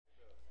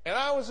And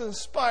I was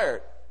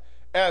inspired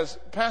as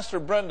Pastor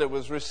Brenda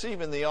was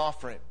receiving the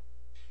offering.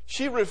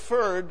 She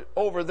referred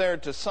over there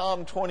to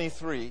Psalm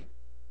 23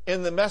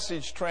 in the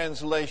Message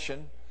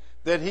translation,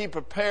 that He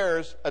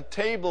prepares a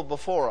table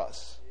before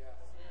us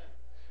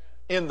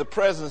in the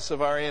presence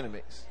of our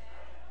enemies.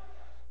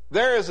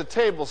 There is a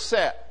table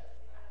set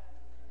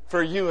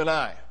for you and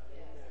I.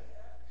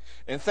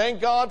 And thank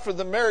God for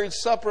the marriage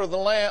supper of the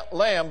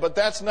Lamb, but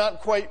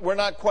we're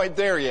not quite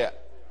there yet.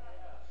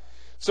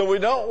 So we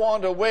don't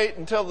want to wait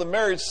until the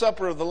marriage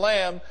supper of the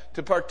Lamb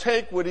to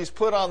partake what He's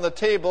put on the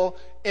table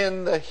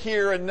in the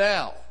here and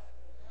now.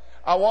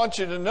 I want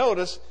you to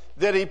notice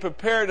that He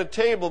prepared a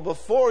table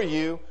before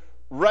you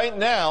right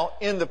now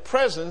in the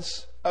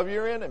presence of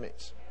your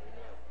enemies.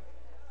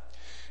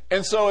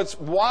 And so it's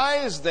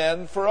wise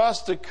then for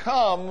us to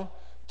come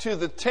to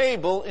the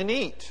table and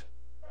eat.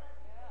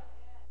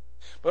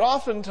 But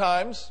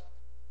oftentimes,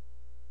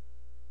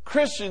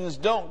 Christians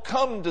don't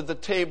come to the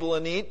table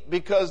and eat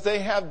because they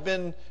have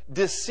been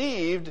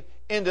deceived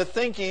into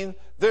thinking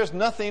there's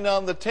nothing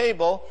on the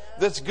table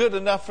that's good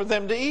enough for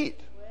them to eat.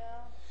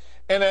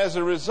 And as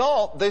a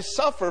result, they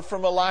suffer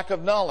from a lack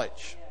of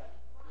knowledge.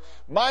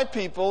 My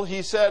people,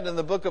 He said in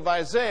the book of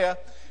Isaiah,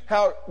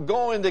 how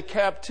go into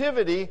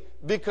captivity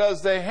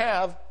because they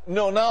have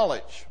no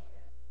knowledge.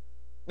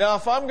 Now,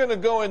 if I'm going to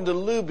go into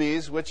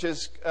Luby's, which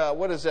is,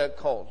 what is that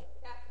called?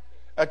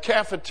 A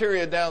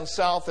cafeteria down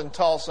south in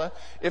Tulsa.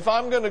 If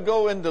I'm going to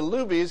go into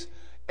Luby's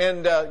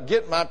and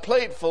get my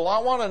plate full, I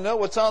want to know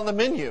what's on the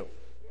menu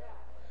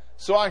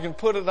so I can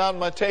put it on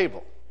my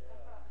table.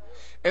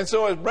 And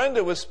so as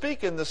Brenda was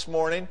speaking this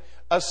morning,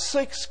 a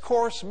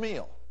 6-course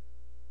meal.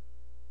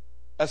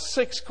 A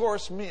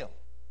 6-course meal.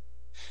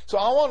 So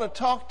I want to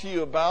talk to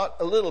you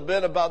a little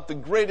bit about the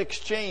great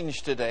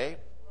exchange today,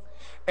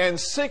 and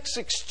 6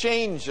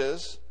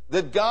 exchanges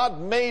that God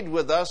made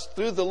with us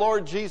through the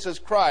Lord Jesus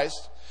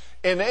Christ,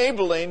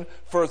 enabling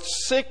for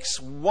 6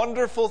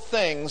 wonderful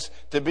things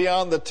to be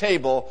on the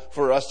table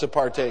for us to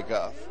partake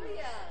of.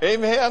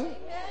 Amen?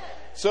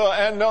 So,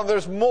 and no,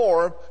 there's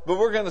more, but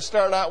we're going to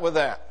start out with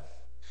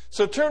that.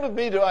 So turn with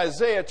me to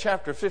Isaiah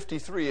chapter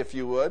 53, if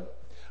you would.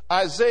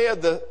 Isaiah,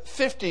 the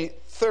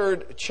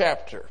 53rd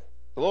chapter.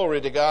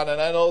 Glory to God.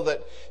 And I know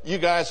that you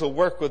guys will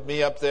work with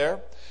me up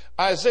there.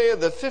 Isaiah,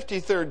 the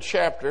 53rd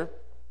chapter.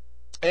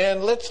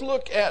 And let's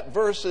look at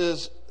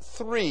verses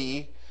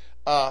 3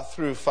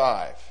 through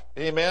 5.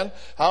 Amen.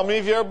 How many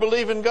of you are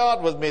believing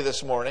God with me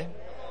this morning?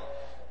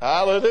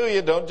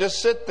 Hallelujah. Don't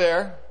just sit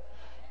there.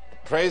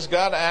 Praise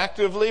God.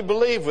 Actively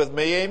believe with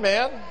me.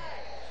 Amen.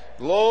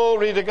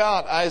 Glory to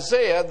God.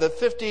 Isaiah, the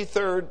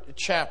 53rd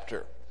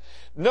chapter.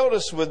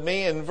 Notice with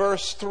me in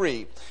verse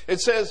 3.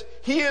 It says,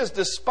 He is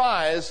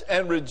despised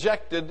and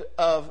rejected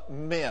of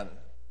men,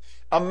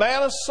 a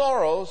man of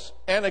sorrows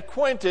and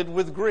acquainted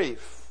with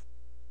grief.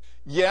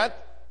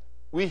 Yet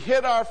we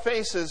hid our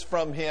faces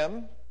from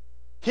Him.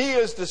 He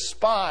is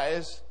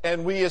despised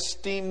and we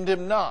esteemed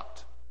Him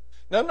not.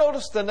 Now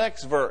notice the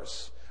next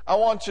verse. I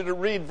want you to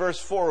read verse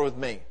 4 with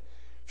me.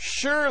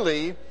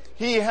 Surely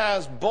He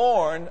has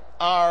borne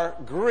our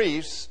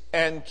griefs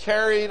and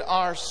carried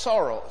our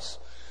sorrows.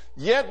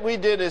 Yet we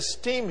did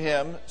esteem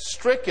Him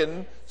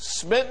stricken,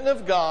 smitten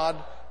of God,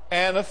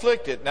 and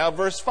afflicted. Now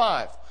verse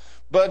 5.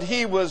 But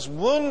He was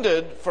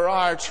wounded for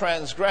our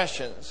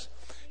transgressions.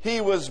 He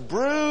was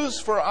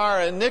bruised for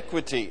our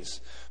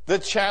iniquities. The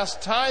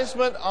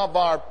chastisement of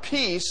our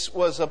peace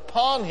was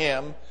upon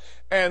Him,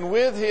 and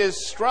with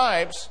His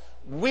stripes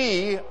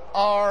we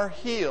are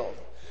healed.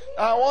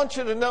 Now I want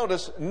you to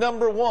notice,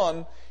 number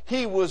 1,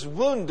 He was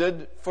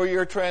wounded for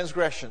your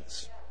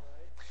transgressions.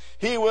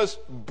 He was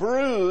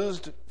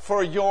bruised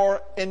for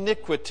your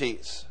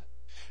iniquities.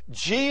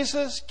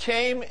 Jesus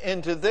came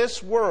into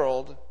this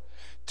world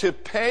to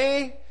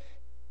pay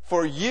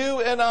for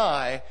you and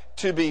I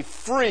to be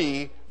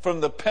free from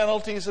the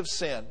penalties of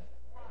sin.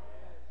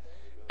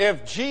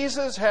 If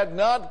Jesus had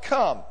not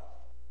come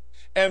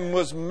and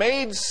was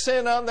made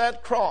sin on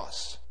that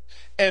cross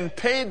and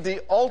paid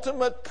the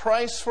ultimate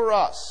price for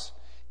us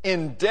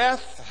in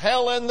death,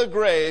 hell, and the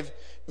grave,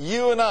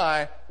 you and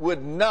I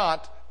would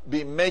not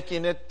be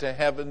making it to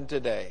heaven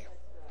today.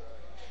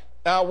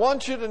 Now I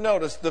want you to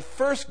notice the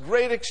first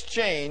great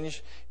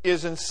exchange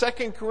is in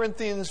 2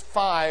 Corinthians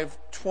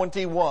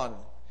 5:21.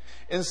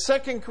 In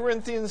 2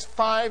 Corinthians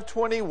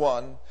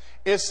 5:21,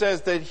 it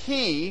says that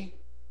He,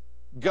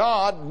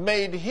 God,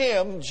 made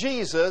Him,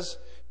 Jesus,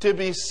 to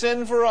be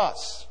sin for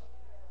us,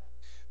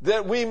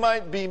 that we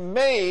might be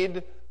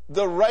made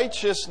the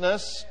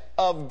righteousness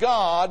of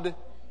God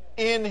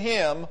in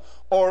Him,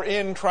 or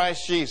in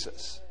Christ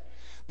Jesus.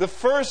 The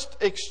first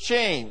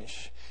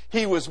exchange,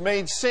 He was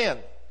made sin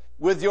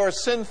with your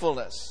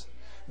sinfulness,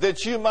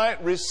 that you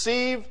might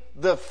receive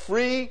the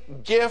free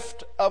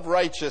gift of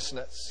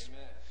righteousness.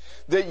 Amen.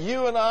 That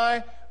you and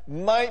I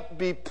might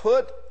be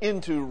put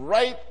into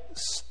right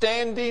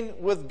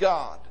standing with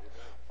God.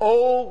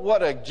 Oh,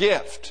 what a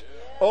gift.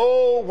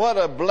 Oh, what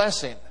a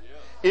blessing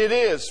it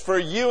is for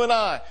you and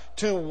I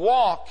to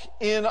walk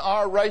in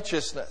our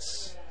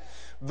righteousness.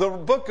 The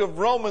book of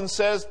Romans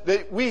says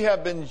that we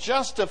have been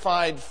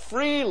justified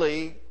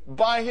freely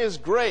by His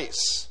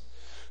grace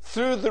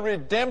through the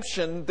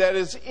redemption that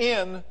is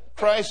in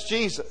Christ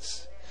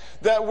Jesus.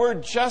 That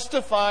word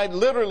justified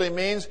literally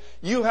means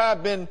you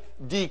have been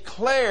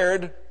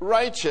declared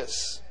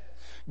righteous.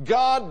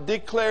 God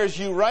declares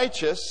you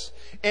righteous,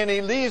 and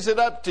He leaves it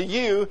up to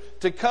you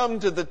to come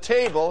to the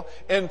table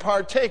and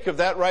partake of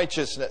that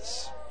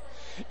righteousness.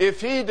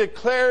 If He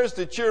declares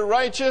that you're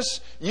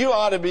righteous, you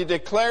ought to be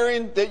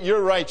declaring that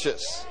you're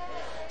righteous.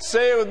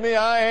 Say it with me,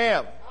 I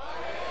am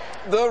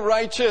the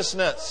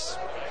righteousness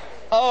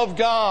of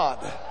God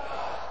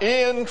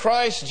in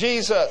Christ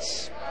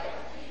Jesus.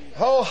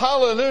 Oh,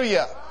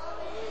 hallelujah.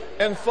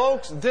 And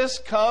folks, this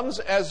comes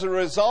as a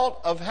result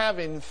of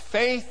having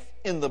faith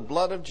in the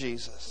blood of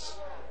Jesus.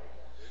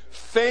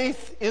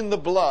 Faith in the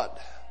blood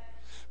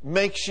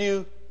makes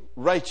you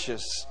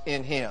righteous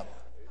in Him.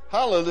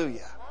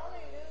 Hallelujah.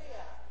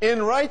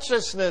 In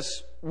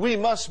righteousness, we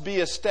must be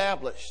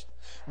established.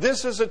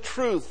 This is a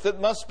truth that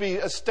must be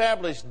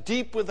established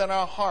deep within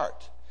our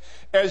heart.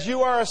 As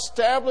you are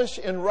established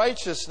in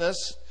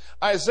righteousness,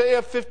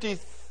 Isaiah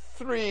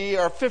 53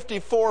 or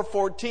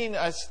 54:14,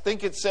 I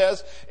think it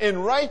says, in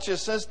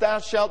righteousness thou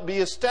shalt be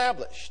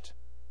established.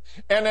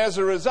 And as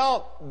a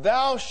result,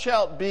 thou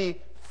shalt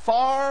be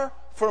far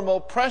from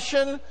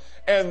oppression,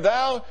 and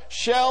thou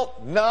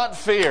shalt not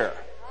fear.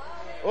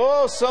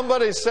 Oh,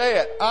 somebody say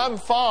it. I'm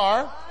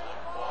far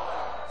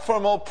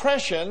from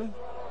oppression,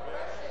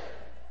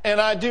 and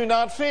I do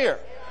not fear.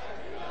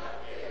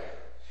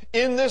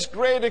 In this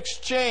great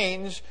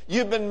exchange,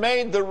 you've been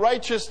made the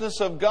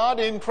righteousness of God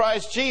in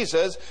Christ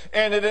Jesus,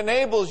 and it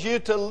enables you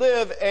to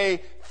live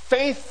a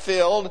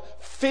faith-filled,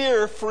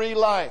 fear-free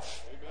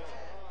life.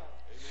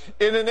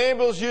 It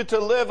enables you to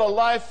live a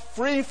life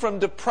free from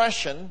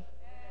depression,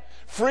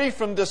 free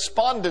from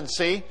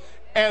despondency,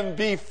 and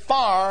be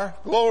far,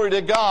 glory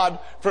to God,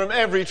 from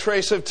every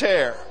trace of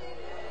terror.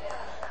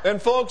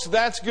 And folks,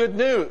 that's good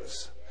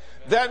news.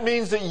 That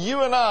means that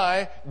you and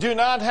I do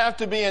not have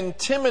to be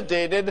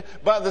intimidated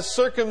by the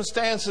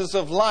circumstances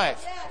of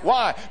life.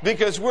 Why?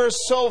 Because we're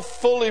so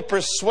fully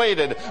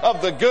persuaded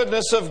of the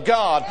goodness of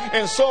God,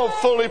 and so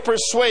fully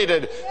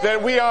persuaded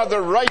that we are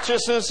the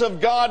righteousness of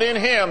God in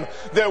Him,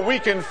 that we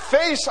can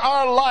face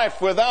our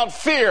life without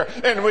fear,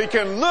 and we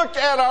can look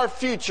at our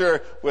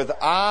future with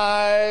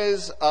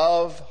eyes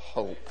of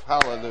hope.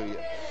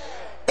 Hallelujah.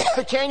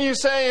 Can you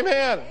say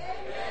amen?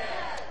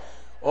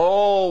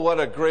 Oh, what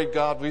a great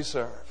God we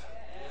serve.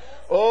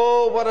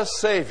 Oh, what a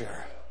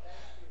Savior.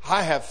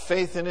 I have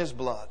faith in His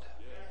blood.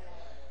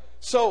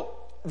 So,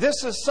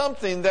 this is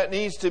something that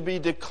needs to be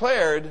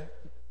declared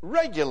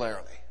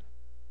regularly.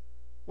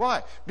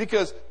 Why?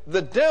 Because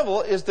the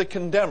devil is the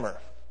condemner.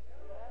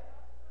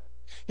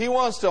 He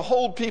wants to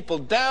hold people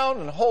down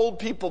and hold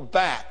people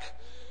back.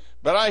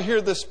 But I hear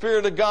the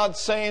Spirit of God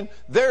saying,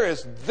 there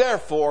is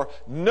therefore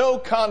no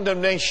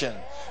condemnation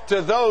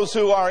to those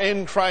who are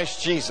in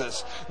Christ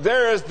Jesus.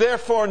 There is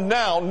therefore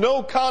now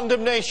no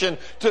condemnation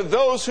to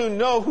those who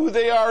know who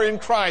they are in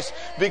Christ,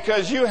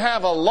 because you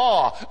have a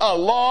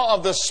law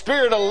of the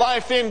Spirit of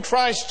life in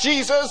Christ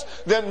Jesus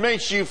that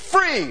makes you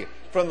free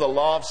from the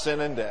law of sin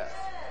and death.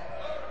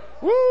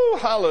 Woo,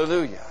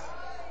 hallelujah.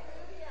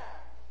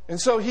 And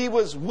so He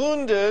was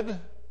wounded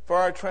for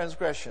our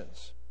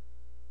transgressions.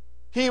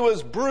 He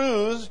was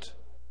bruised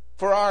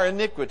for our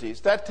iniquities.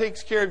 That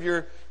takes care of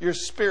your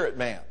spirit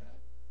man.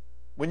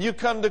 When you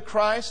come to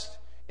Christ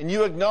and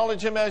you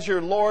acknowledge Him as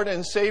your Lord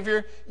and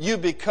Savior, you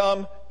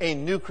become a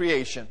new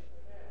creation.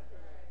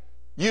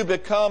 You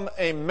become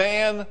a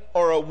man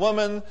or a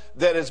woman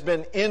that has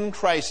been in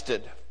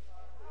Christed.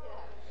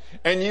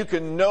 And you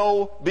can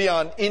know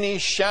beyond any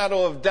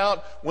shadow of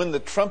doubt when the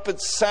trumpet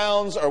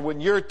sounds or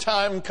when your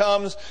time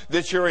comes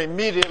that you're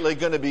immediately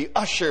going to be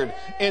ushered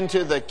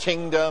into the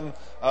kingdom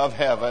of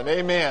heaven.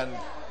 Amen.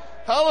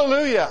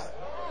 Hallelujah.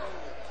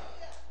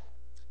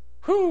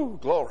 Whew,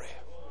 glory.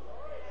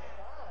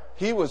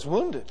 He was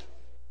wounded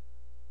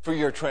for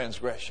your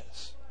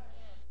transgressions.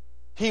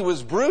 He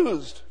was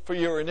bruised for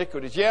your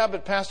iniquities. Yeah,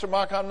 but Pastor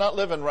Mark, I'm not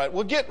living right.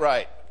 Well, get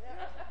right.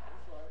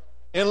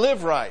 And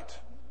live right.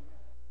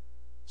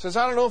 Says,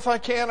 I don't know if I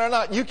can or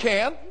not. You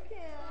can.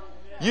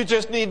 You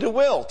just need to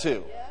will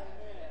to.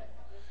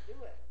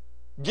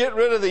 Get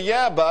rid of the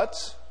yeah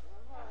buts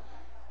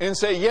and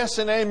say yes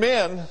and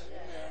amen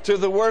to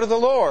the word of the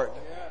Lord.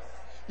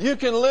 You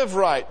can live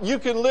right. You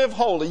can live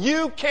holy.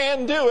 You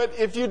can do it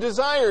if you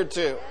desire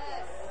to.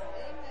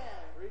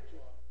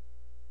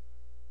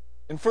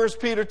 In 1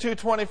 Peter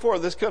 2:24,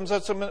 this comes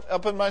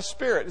up in my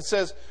spirit. It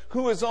says,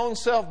 who his own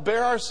self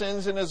bare our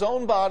sins in his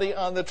own body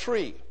on the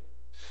tree,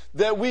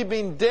 that we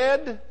being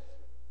dead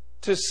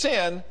to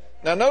sin,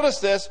 now notice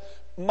this,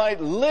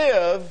 might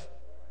live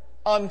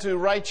unto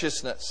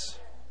righteousness.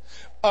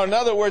 Or in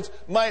other words,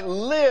 might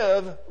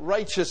live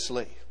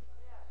righteously.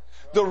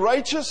 The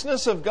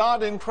righteousness of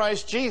God in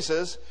Christ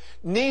Jesus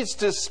needs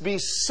to be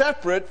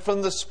separate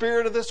from the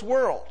spirit of this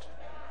world.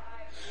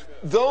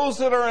 those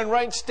that are in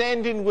right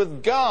standing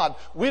with God.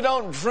 We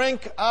don't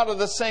drink out of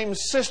the same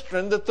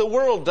cistern that the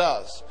world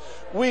does.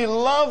 We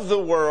love the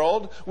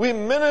world. We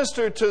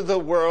minister to the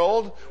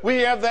world. We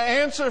have the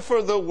answer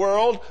for the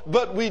world,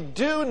 but we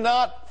do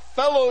not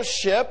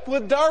fellowship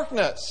with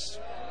darkness.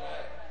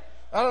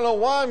 I don't know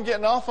why I'm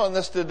getting off on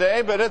this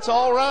today, but it's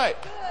all right.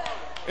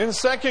 In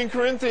 2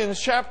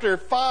 Corinthians chapter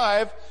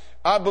 5,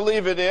 I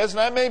believe it is, and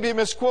I may be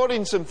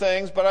misquoting some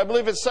things, but I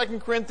believe it's 2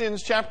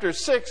 Corinthians chapter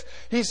 6.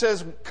 He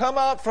says, come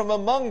out from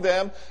among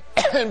them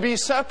and be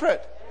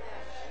separate,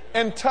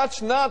 and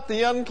touch not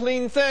the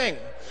unclean thing.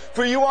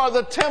 For you are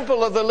the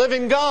temple of the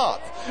living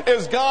God.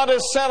 As God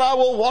has said, I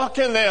will walk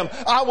in them,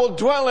 I will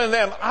dwell in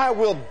them, I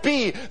will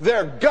be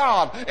their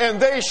God,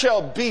 and they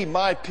shall be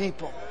my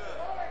people.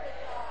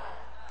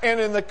 And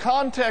in the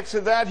context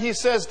of that, he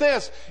says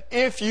this,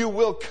 if you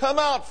will come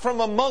out from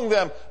among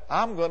them,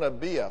 I'm going to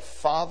be a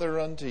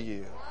father unto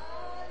you.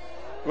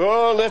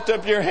 Oh, lift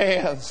up your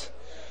hands.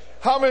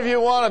 How many of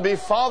you want to be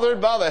fathered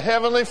by the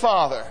Heavenly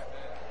Father?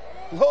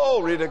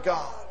 Glory to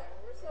God.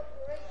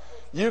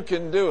 You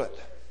can do it.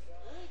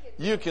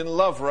 You can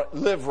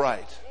live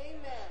right.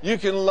 You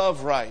can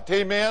love right.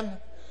 Amen?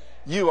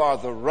 You are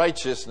the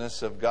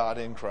righteousness of God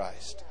in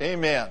Christ.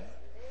 Amen.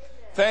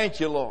 Thank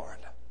you, Lord.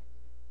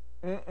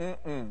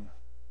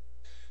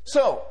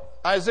 So,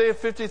 Isaiah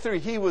 53,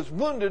 He was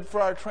wounded for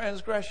our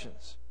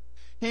transgressions.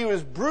 He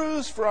was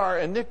bruised for our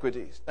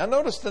iniquities. Now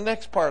notice the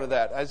next part of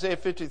that, Isaiah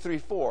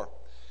 53:4.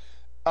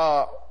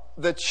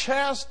 The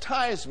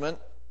chastisement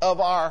of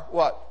our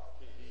what?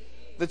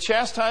 The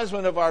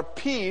chastisement of our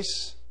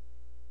peace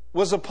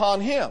was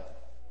upon Him.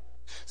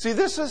 See,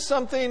 this is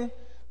something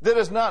that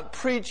is not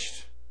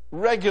preached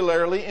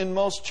regularly in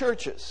most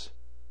churches.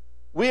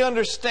 We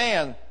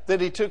understand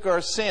that He took our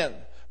sin.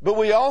 But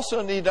we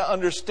also need to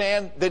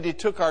understand that He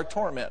took our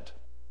torment.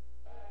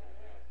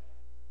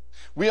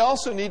 We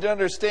also need to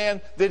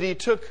understand that He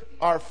took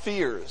our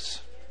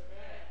fears.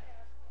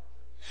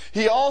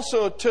 He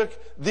also took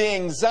the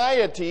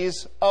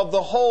anxieties of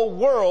the whole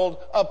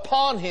world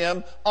upon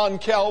Him on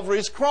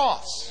Calvary's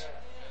cross.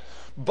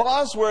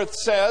 Bosworth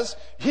says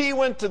He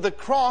went to the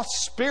cross,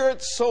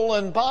 spirit, soul,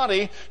 and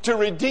body, to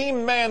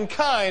redeem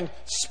mankind,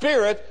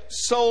 spirit,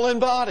 soul, and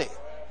body.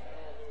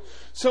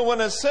 So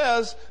when it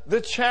says the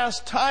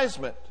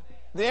chastisement,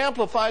 the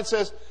Amplified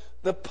says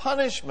the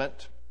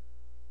punishment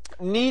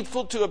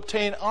needful to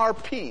obtain our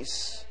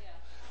peace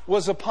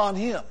was upon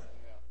Him.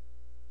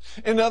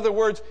 In other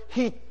words,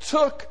 He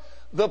took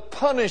the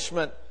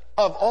punishment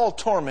of all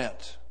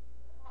torment.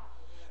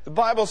 The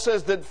Bible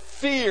says that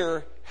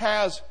fear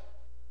has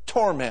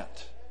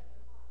torment.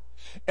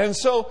 And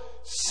so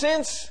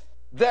since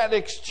that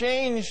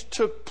exchange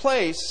took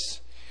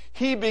place,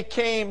 He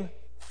became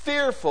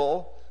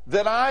fearful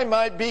that I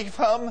might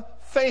become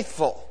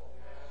faithful.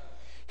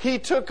 He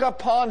took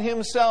upon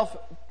Himself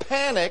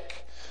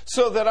panic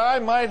so that I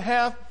might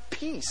have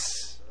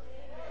peace.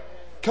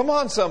 Come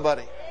on,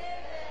 somebody.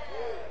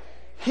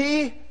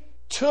 He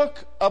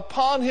took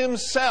upon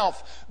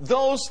Himself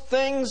those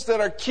things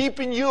that are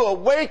keeping you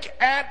awake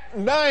at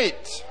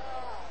night.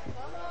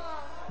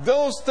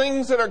 Those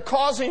things that are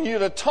causing you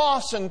to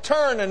toss and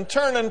turn and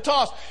turn and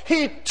toss.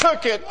 He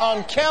took it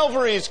on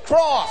Calvary's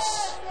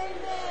cross.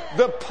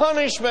 The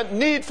punishment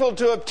needful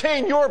to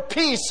obtain your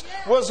peace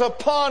was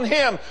upon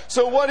Him.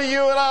 So what do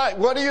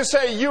you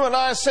say? You and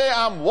I say,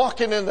 I'm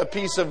walking in the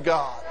peace of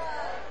God.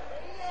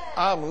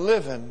 I'm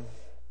living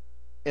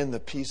in the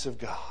peace of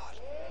God.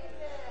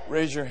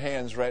 Raise your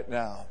hands right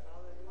now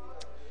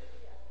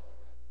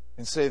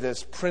and say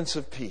this, Prince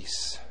of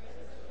Peace,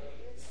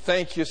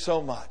 thank you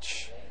so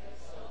much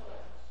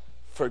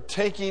for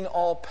taking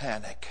all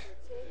panic,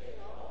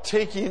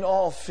 taking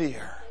all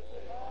fear,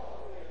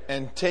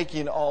 and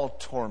taking all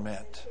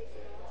torment.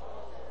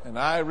 And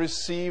I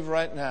receive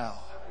right now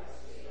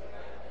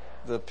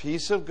the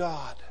peace of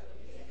God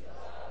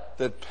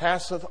that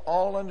passeth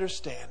all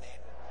understanding.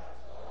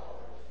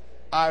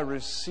 I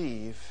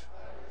receive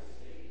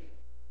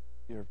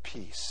your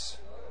peace.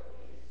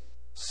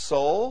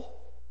 Soul,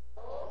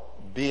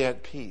 be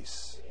at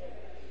peace.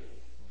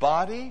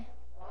 Body,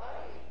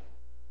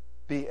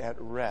 be at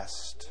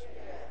rest.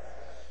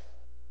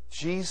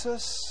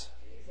 Jesus,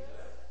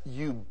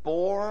 you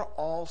bore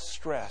all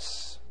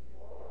stress.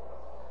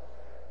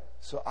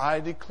 So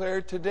I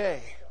declare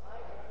today,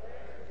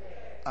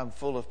 I'm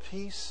full of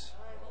peace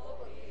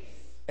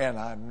and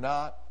I'm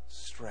not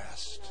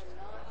stressed.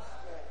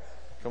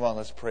 Come on,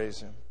 let's praise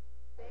Him.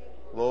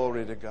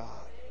 Glory to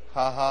God.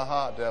 Ha ha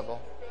ha,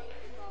 devil.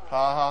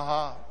 Ha ha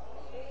ha.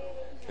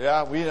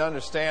 Yeah, we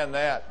understand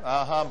that.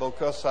 Aha,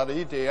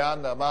 bokosarite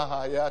anda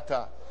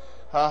mahayata.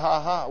 Ha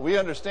ha ha. We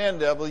understand,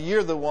 devil.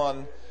 You're the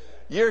one.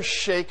 You're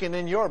shaking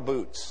in your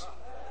boots.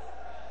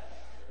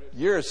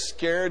 You're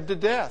scared to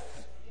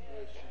death.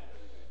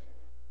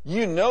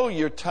 You know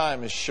your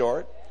time is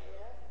short.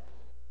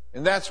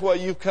 And that's why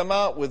you've come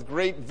out with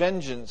great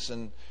vengeance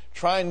and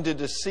trying to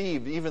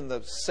deceive even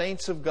the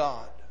saints of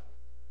God.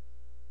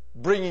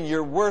 Bringing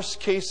your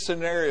worst case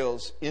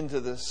scenarios into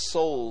the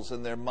souls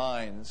and their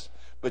minds.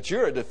 But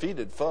you're a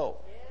defeated foe.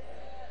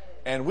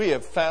 And we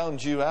have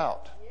found you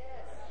out.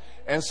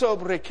 And so,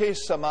 breke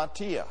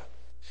samatia.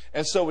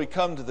 And so we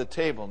come to the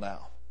table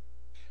now.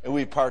 And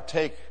we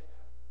partake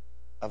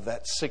of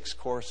that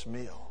 6-course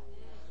meal.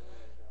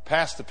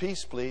 Pass the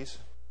peace, please.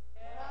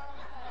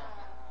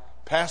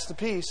 Pass the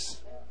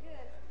peace.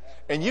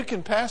 And you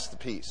can pass the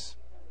peace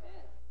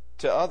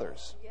to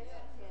others.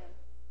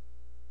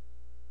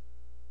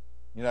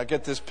 You know, I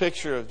get this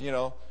picture of,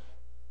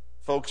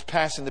 folks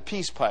passing the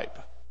peace pipe.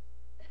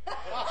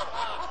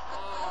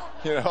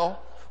 Well,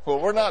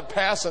 we're not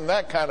passing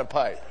that kind of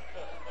pipe.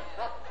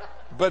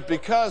 But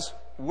because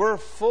we're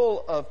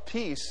full of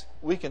peace,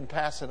 we can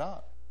pass it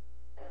on.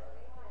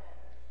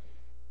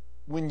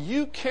 When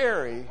you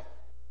carry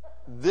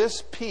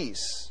this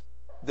peace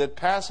that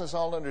passes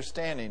all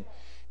understanding,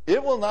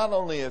 it will not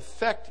only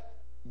affect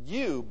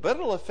you, but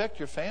it'll affect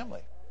your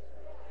family.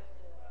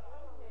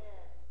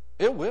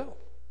 It will.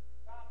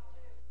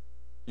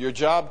 Your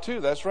job too.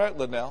 That's right,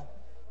 Linnell.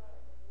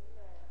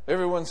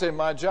 Everyone say,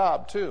 my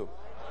job too.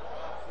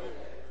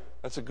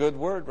 That's a good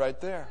word right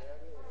there.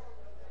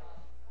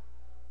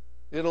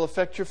 It'll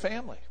affect your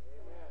family.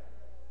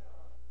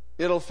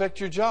 It'll affect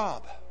your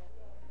job.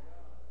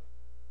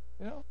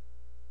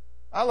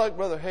 I like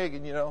Brother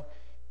Hagin,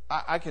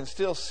 I can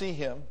still see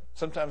him.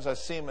 Sometimes I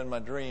see him in my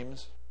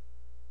dreams.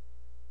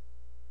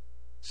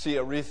 See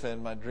Aretha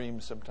in my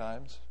dreams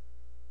sometimes.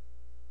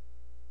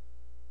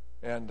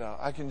 And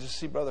I can just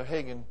see Brother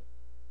Hagin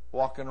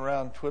walking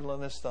around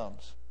twiddling his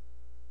thumbs.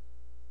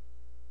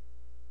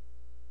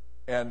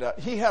 And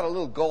he had a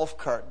little golf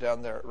cart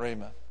down there at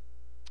Rhema.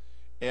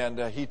 And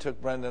he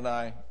took Brenda and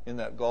I in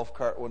that golf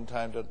cart one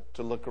time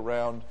to look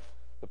around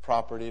the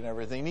property and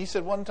everything. And he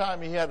said one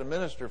time he had a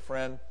minister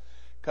friend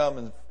come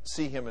and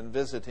see him and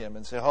visit him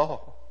and say,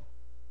 oh,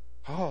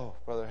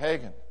 Brother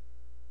Hagin,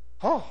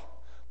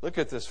 look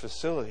at this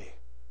facility.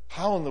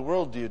 How in the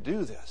world do you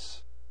do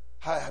this?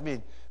 I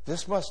mean,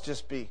 this must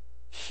just be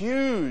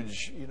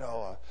huge,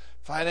 a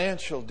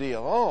financial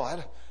deal.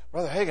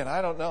 Brother Hagin,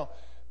 I don't know.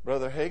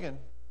 Brother Hagin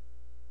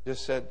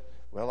just said,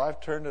 well, I've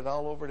turned it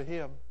all over to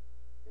him.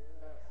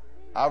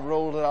 I've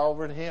rolled it all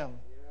over to him.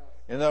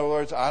 In other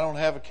words, I don't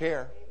have a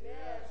care.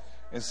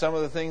 And some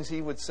of the things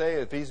he would say,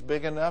 if he's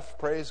big enough,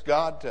 praise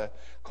God, to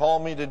call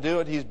me to do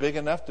it, he's big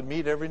enough to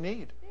meet every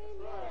need.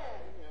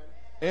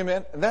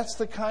 Amen. And that's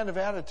the kind of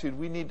attitude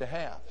we need to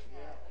have.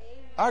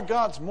 Our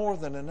God's more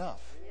than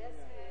enough.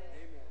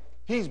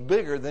 He's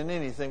bigger than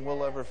anything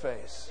we'll ever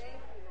face.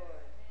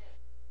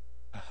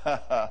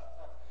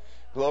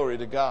 Glory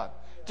to God.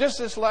 Just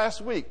this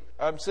last week,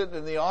 I'm sitting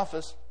in the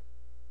office,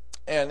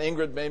 and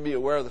Ingrid made me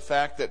aware of the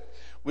fact that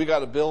we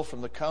got a bill from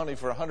the county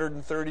for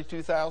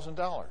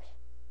 $132,000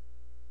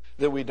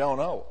 that we don't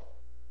owe.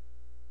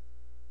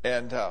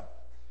 And,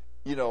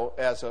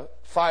 as a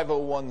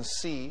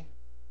 501c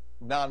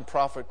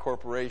nonprofit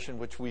corporation,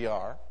 which we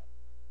are,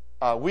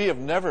 we have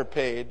never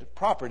paid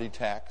property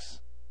tax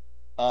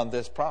on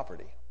this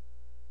property.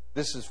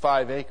 This is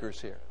 5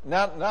 acres here.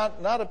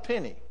 Not a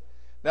penny.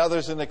 Now,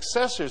 there's an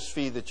assessor's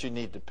fee that you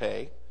need to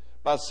pay,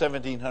 about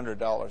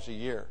 $1,700 a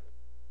year.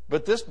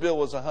 But this bill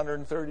was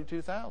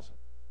 $132,000.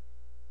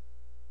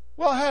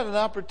 Well, I had an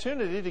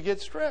opportunity to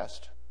get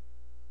stressed.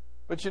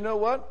 But you know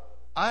what?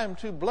 I am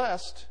too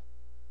blessed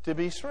to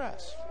be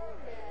stressed.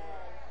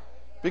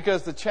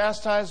 Because the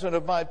chastisement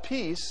of my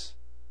peace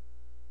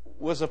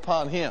was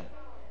upon him.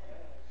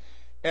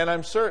 And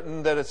I'm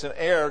certain that it's an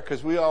error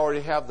because we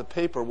already have the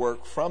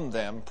paperwork from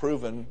them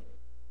proving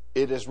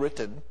it is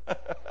written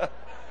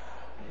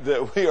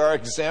that we are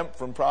exempt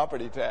from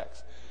property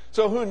tax.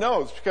 So who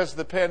knows? Because of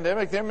the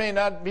pandemic, there may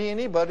not be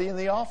anybody in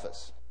the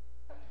office.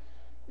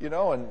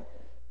 And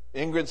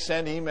Ingrid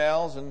sent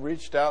emails and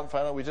reached out, and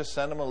finally we just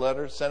sent them a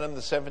letter, sent them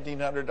the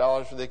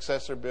 $1,700 for the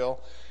assessor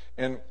bill.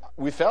 And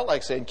we felt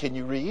like saying, can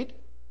you read?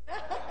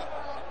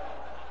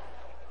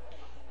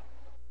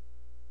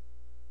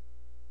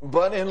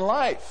 But in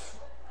life,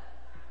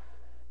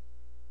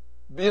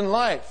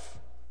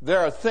 there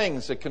are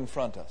things that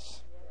confront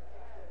us.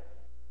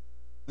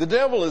 The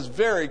devil is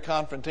very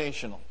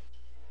confrontational.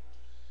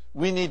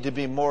 We need to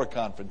be more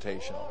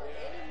confrontational.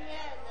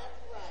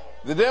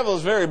 The devil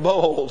is very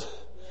bold.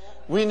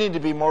 We need to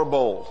be more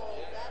bold.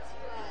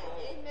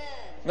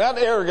 Not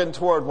arrogant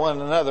toward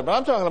one another, but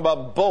I'm talking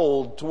about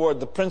bold toward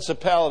the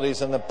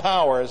principalities and the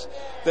powers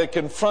that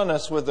confront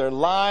us with their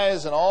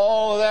lies and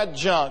all of that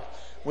junk.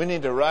 We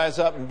need to rise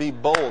up and be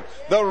bold.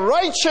 The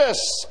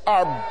righteous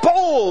are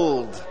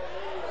bold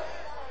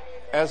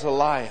as a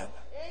lion.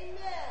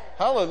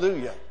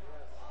 Hallelujah.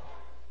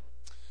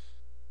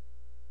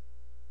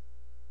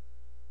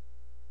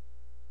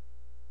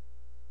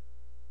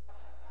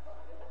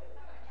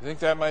 You think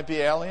that might be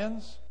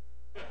aliens?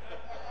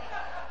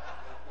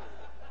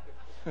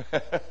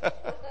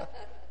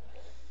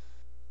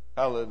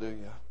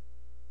 Hallelujah.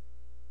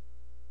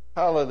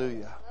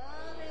 Hallelujah.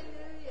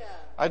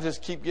 I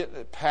just keep getting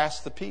it. Pass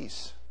the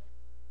peace.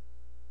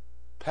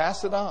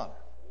 Pass it on.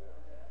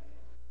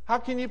 How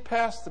can you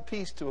pass the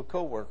peace to a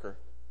coworker?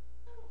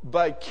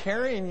 By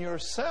carrying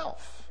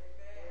yourself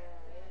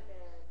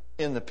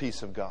in the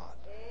peace of God.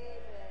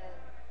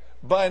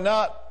 by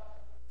not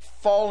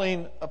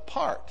falling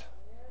apart.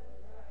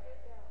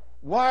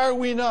 Why are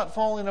we not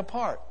falling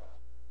apart?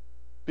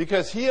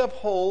 Because He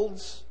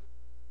upholds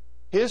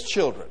His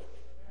children.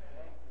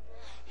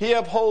 He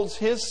upholds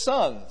His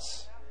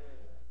sons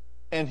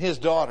and His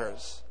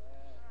daughters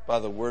by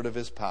the word of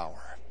His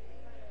power.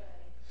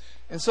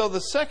 And so the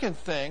second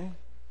thing,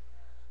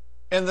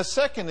 and the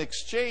second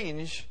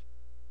exchange,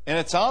 and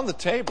it's on the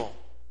table,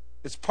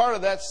 it's part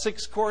of that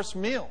 6-course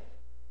meal.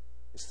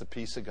 It's the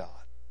peace of God.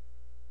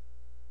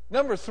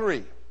 Number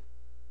 3,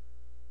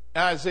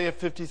 Isaiah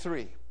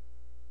 53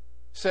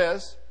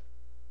 says,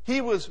 He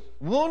was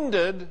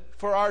wounded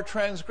for our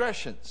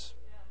transgressions.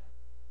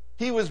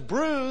 He was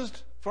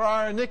bruised for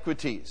our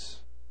iniquities.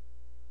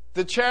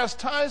 The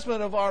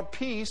chastisement of our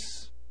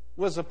peace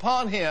was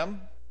upon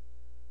Him.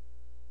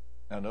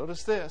 Now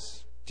notice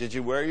this. Did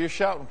you wear your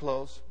shouting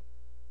clothes?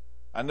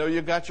 I know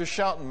you got your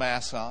shouting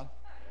masks on.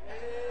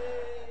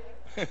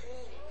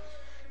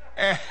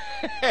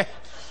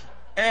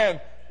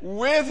 and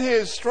with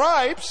His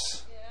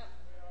stripes,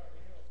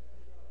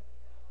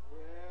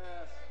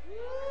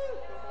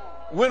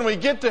 when we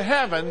get to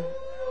heaven,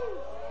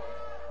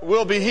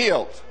 we'll be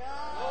healed.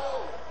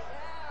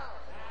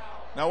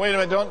 Now wait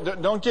a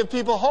minute, don't give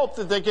people hope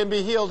that they can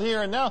be healed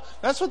here and now.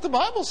 That's what the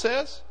Bible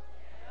says.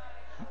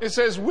 It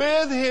says,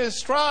 with His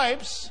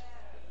stripes,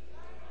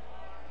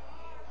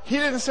 He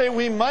didn't say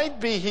we might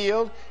be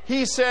healed.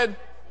 He said,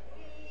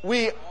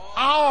 we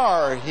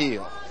are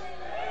healed.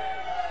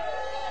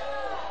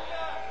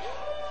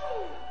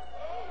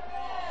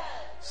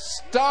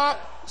 Stop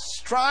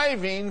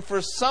striving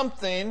for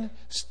something.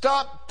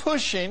 Stop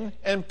pushing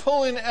and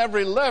pulling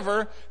every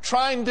lever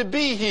trying to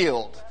be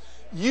healed.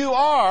 You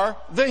are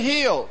the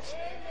healed.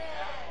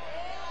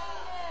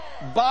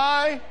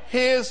 By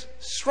His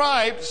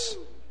stripes.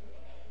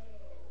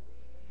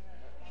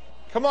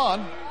 Come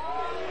on.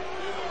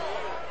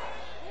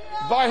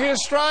 By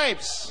His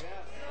stripes.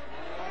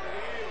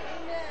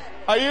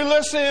 Are you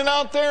listening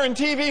out there in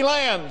TV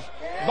land?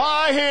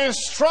 By His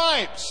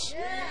stripes,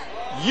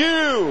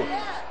 you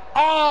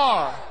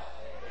are.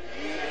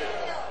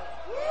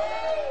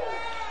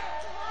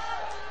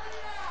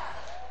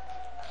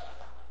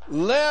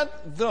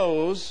 Let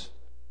those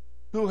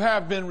who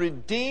have been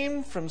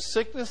redeemed from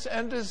sickness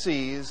and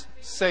disease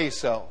say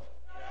so.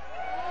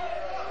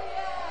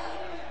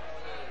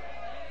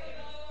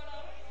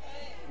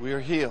 We are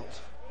healed.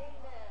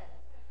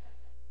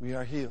 We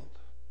are healed.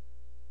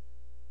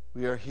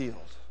 We are healed.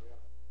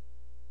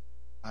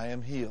 I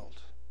am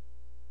healed.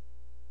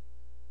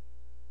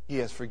 He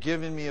has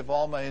forgiven me of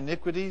all my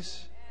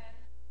iniquities.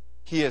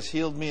 He has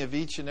healed me of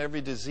each and every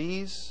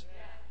disease.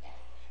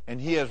 And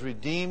He has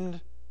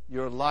redeemed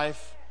your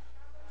life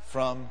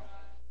from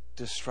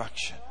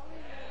destruction.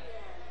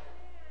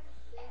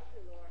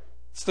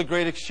 It's the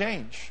great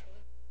exchange.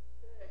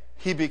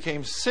 He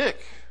became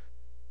sick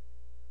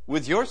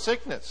with your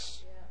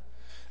sickness,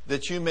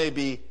 that you may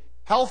be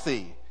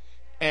healthy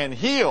and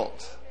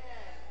healed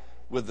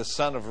with the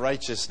Son of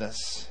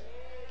Righteousness,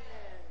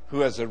 who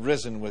has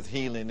arisen with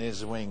healing in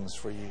His wings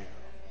for you.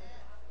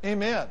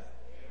 Amen.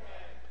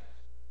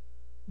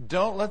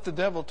 Don't let the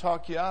devil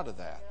talk you out of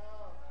that.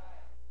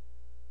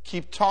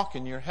 Keep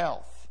talking your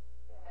health.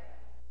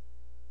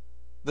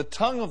 The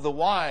tongue of the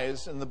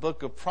wise in the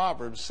book of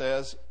Proverbs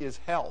says is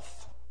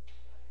health.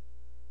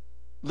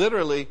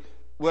 Literally,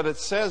 what it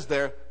says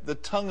there, the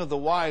tongue of the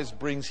wise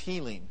brings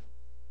healing.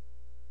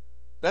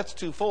 That's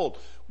twofold.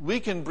 We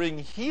can bring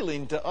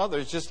healing to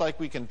others just like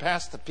we can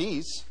pass the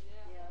peace.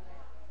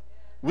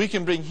 We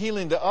can bring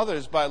healing to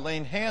others by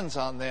laying hands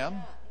on them.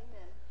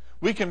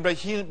 We can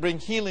bring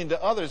healing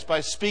to others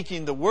by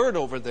speaking the word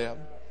over them.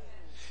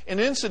 And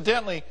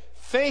incidentally,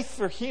 faith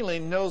for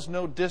healing knows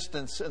no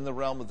distance in the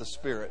realm of the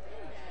Spirit.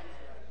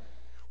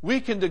 We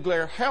can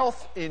declare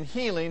health and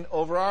healing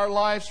over our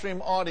live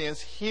stream audience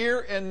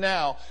here and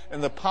now,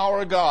 and the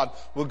power of God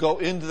will go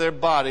into their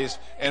bodies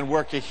and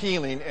work a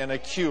healing and a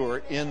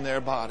cure in their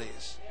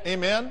bodies.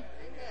 Amen? Amen.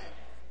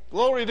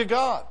 Glory to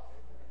God.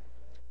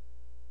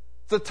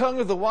 The tongue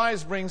of the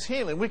wise brings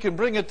healing. We can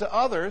bring it to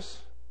others,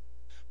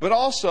 but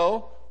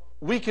also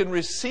we can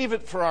receive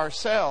it for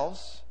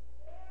ourselves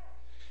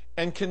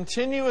and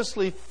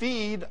continuously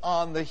feed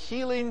on the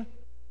healing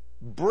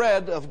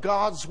bread of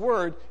God's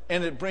Word,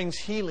 and it brings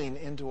healing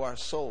into our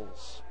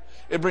souls.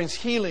 It brings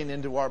healing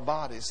into our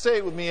bodies. Say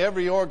it with me: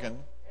 every organ,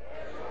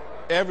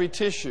 every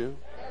tissue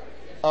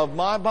of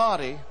my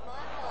body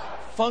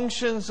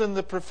functions in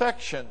the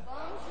perfection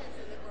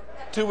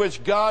to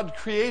which God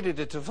created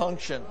it to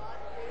function.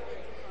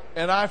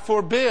 And I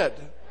forbid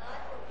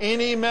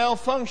any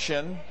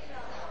malfunction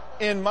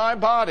in my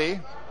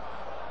body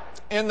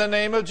in the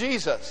name of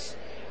Jesus.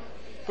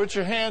 Put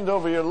your hand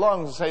over your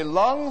lungs and say,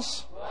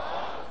 lungs,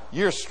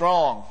 you're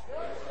strong.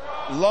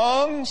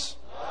 Lungs,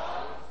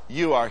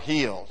 you are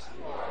healed.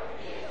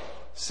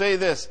 Say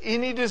this: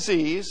 any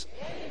disease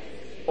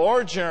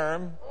or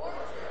germ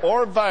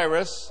or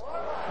virus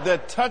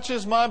that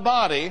touches my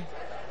body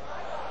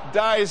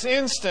dies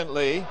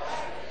instantly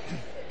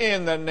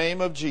in the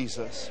name of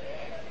Jesus.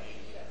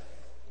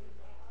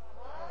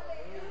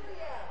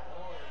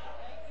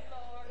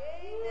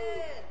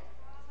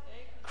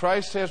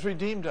 Christ has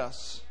redeemed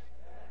us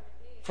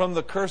from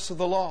the curse of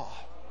the law,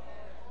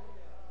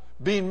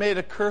 being made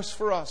a curse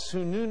for us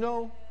who knew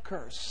no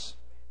curse,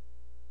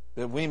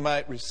 that we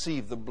might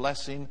receive the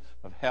blessing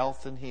of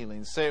health and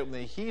healing. Say it with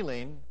me,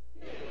 healing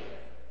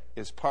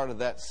is part of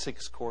that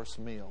 6-course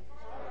meal.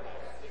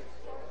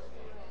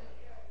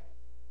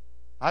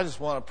 I just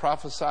want to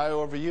prophesy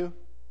over you.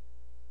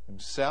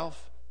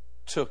 Himself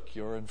took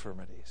your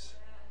infirmities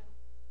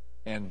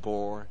and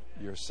bore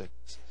your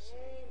sicknesses.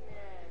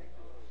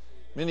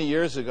 Many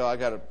years ago, I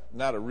got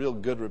not a real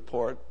good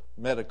report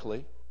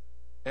medically,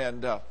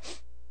 and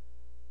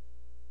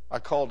I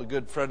called a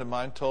good friend of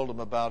mine, told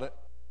him about it,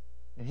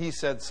 and he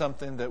said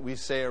something that we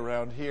say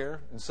around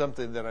here, and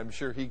something that I'm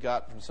sure he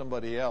got from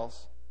somebody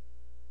else.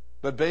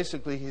 But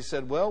basically, he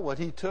said, well, what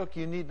he took,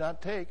 you need not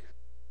take.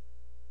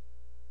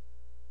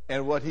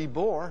 And what he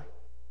bore,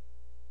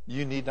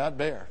 you need not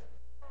bear.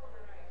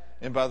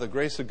 And by the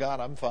grace of God,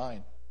 I'm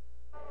fine.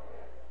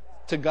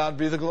 To God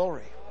be the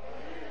glory.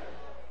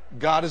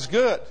 God is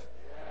good.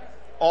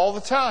 All the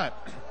time.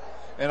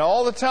 And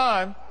all the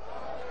time,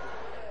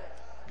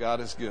 God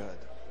is good.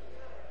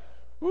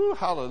 Woo,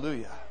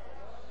 hallelujah.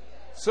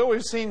 So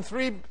we've seen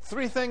three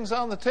things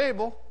on the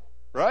table,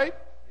 right?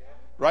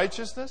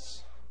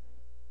 Righteousness,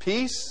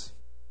 peace,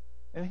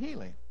 and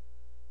healing.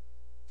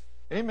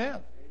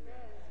 Amen.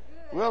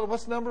 Well,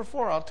 what's number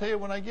 4? I'll tell you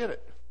when I get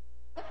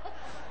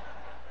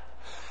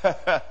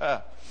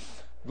it.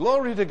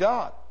 Glory to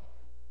God.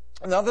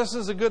 Now, this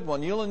is a good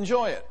one. You'll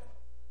enjoy it.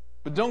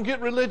 But don't get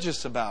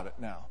religious about it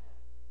now.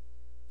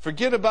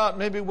 Forget about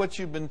maybe what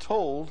you've been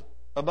told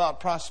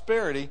about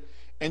prosperity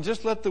and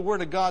just let the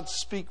Word of God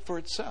speak for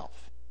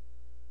itself.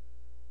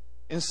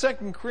 In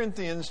 2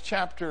 Corinthians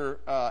chapter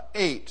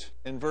 8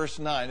 and verse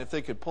 9, if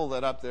they could pull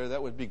that up there,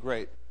 that would be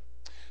great.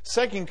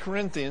 2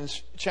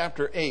 Corinthians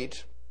chapter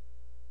 8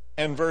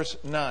 and verse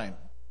 9.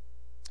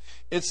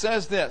 It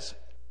says this,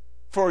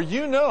 "For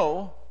you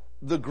know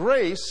the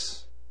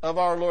grace of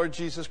our Lord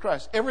Jesus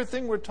Christ."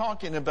 Everything we're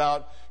talking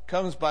about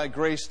comes by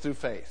grace through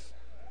faith.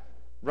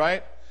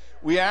 Right?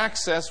 We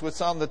access what's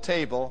on the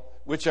table,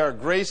 which are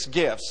grace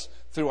gifts,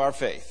 through our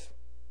faith.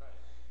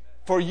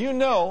 "For you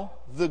know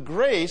the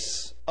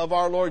grace of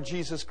our Lord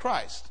Jesus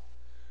Christ,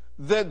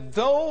 that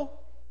though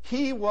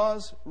he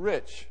was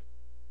rich,"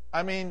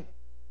 I mean,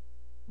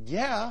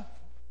 yeah,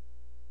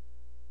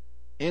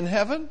 in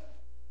heaven,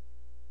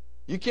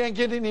 you can't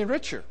get any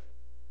richer.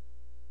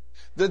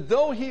 "That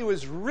though he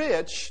was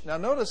rich," now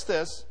notice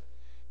this,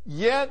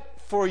 "yet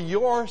for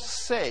your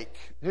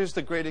sake," here's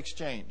the great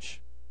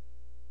exchange,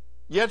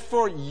 "yet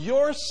for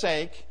your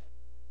sake,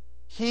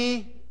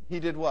 he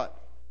did what?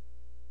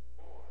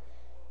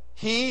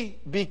 He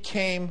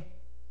became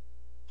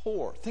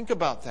poor." Think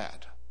about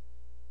that.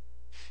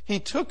 He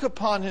took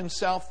upon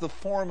himself the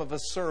form of a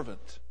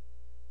servant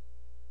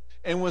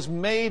and was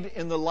made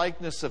in the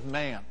likeness of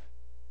man.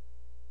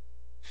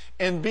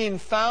 And being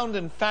found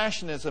in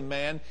fashion as a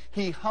man,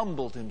 he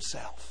humbled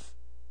himself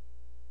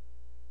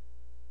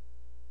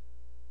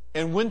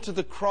and went to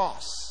the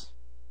cross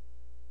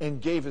and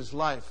gave his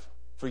life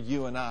for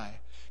you and I.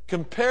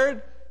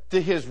 Compared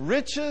to his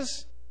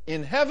riches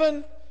in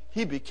heaven,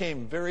 he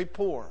became very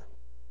poor.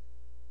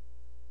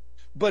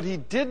 But he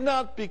did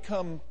not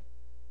become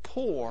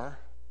poor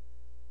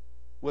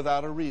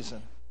without a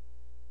reason.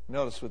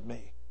 Notice with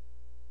me.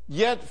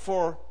 "Yet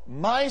for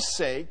my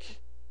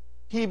sake,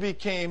 he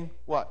became"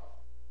 what?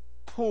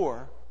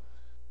 "Poor,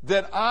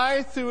 that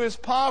I through his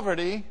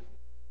poverty,"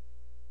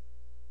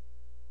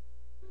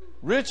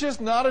 rich is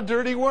not a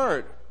dirty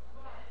word.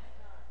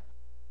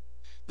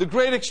 The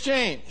great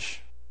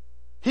exchange.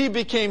 "He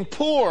became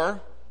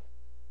poor,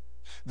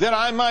 that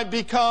I might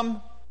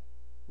become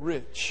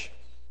rich."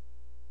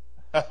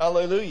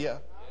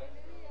 Hallelujah.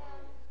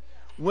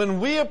 When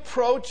we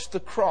approach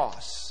the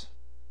cross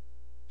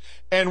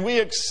and we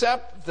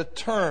accept the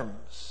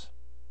terms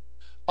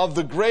of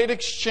the great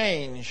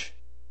exchange,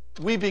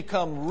 we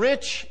become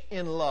rich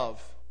in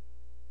love.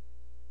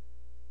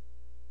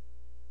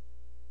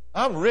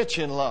 I'm rich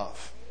in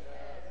love.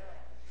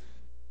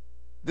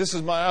 This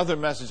is my other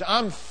message.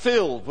 I'm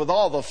filled with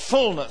all the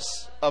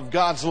fullness of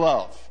God's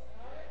love.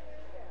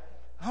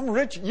 I'm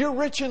rich. You're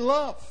rich in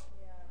love.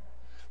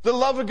 The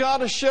love of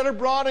God is shed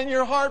abroad in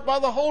your heart by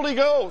the Holy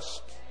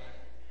Ghost.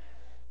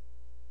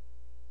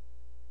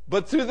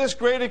 But through this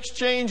great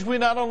exchange, we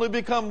not only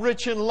become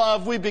rich in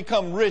love, we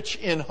become rich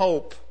in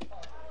hope.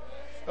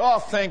 Oh,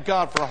 thank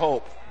God for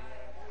hope.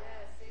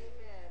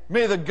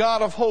 May the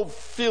God of hope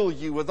fill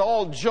you with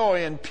all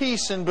joy and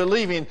peace in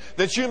believing,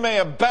 that you may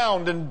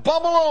abound and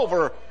bubble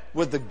over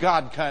with the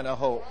God kind of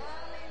hope.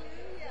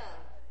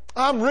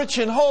 I'm rich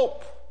in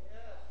hope.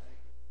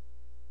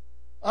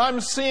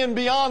 I'm seeing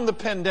beyond the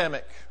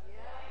pandemic.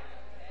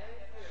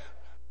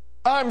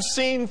 I'm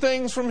seeing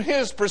things from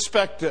His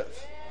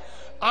perspective.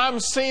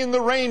 I'm seeing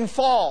the rain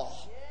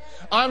fall.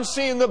 I'm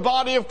seeing the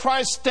body of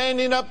Christ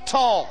standing up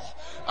tall.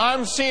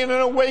 I'm seeing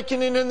an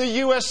awakening in the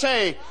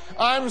USA.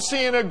 I'm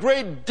seeing a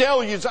great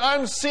deluge.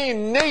 I'm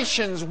seeing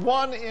nations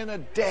one in a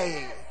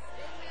day.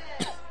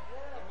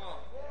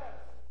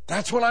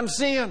 That's what I'm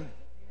seeing.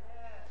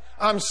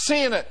 I'm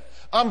seeing it.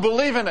 I'm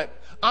believing it.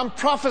 I'm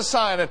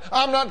prophesying it.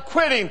 I'm not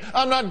quitting.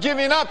 I'm not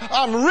giving up.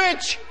 I'm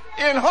rich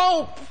in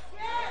hope.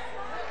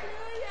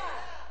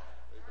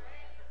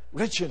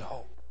 Rich in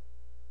hope.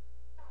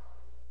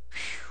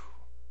 Whew.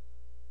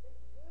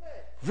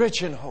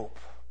 Rich in hope.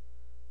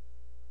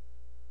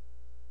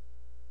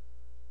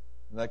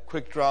 And that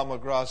quick draw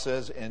McGraw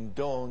says, and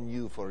don't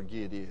you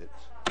forget it.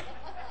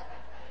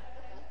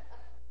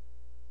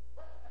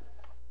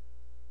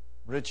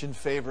 Rich in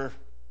favor.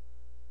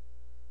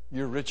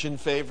 You're rich in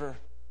favor.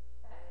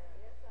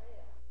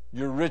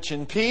 You're rich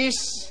in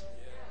peace.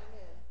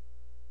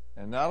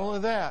 And not only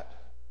that,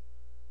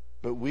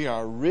 but we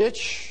are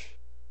rich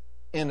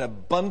in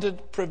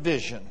abundant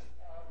provision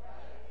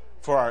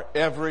for our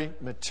every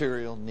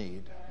material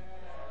need.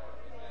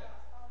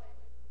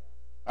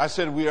 I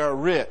said we are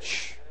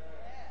rich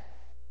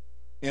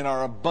in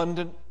our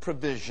abundant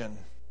provision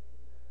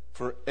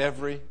for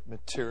every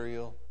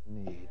material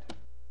need.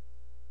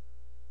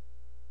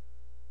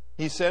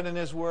 He said in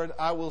His Word,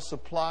 I will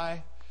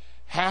supply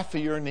half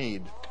of your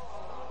need.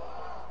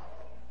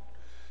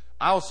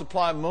 I will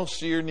supply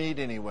most of your need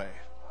anyway.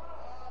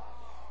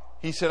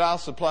 He said, I'll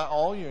supply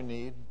all your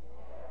need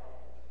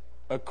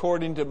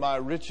according to my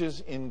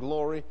riches in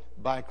glory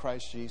by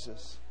Christ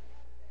Jesus.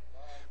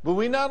 But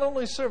we not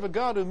only serve a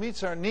God who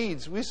meets our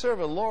needs, we serve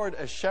a Lord,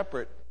 a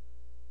shepherd,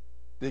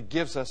 that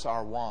gives us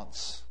our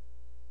wants,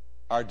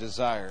 our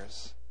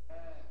desires.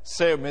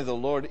 Say with me, the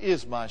Lord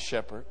is my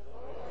shepherd.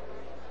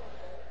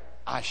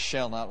 I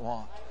shall not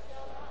want.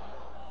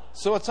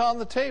 So it's on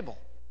the table.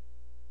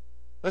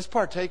 Let's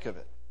partake of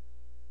it.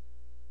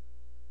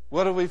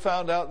 What have we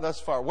found out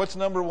thus far? What's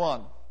number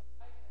one?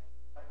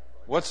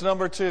 What's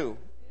number two?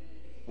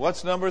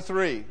 What's number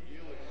three?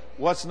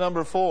 What's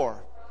number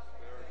four?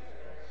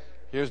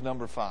 Here's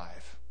number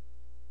five.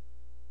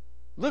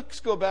 Let's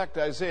go back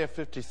to Isaiah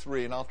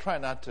 53, and I'll try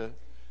not to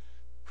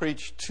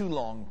preach too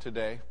long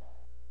today.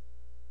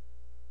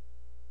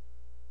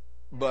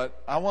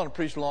 But I want to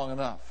preach long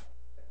enough.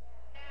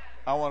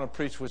 I want to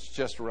preach what's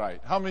just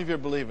right. How many of you are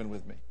believing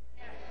with me?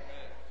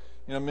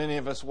 You know, many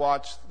of us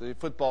watched the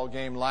football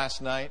game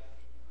last night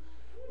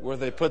where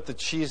they put the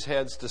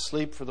cheeseheads to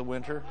sleep for the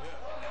winter.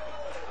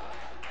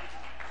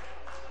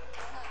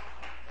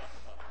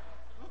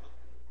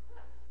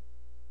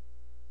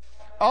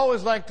 I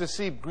always like to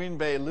see Green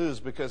Bay lose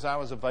because I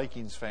was a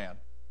Vikings fan.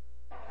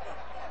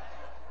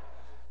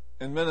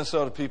 And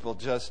Minnesota people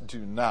just do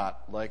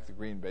not like the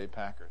Green Bay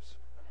Packers.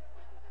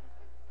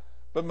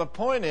 But my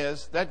point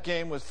is, that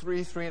game was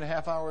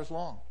 3.5 hours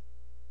long.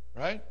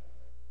 Right?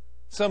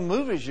 Some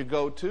movies you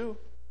go to,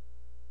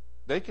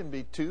 they can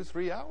be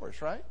 2-3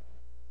 hours, right?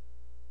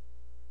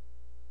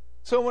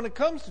 So when it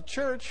comes to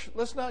church,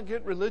 let's not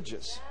get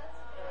religious.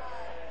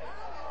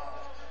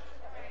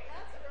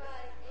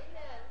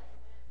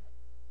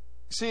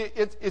 See,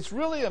 it's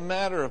really a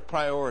matter of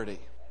priority.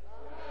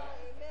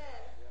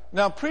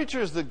 Now,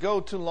 preachers that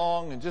go too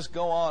long and just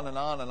go on and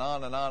on and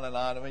on and on and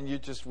on, I mean, you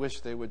just wish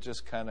they would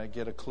just kind of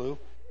get a clue,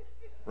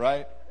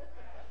 right?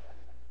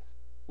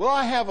 Well,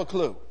 I have a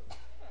clue.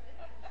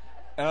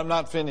 And I'm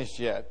not finished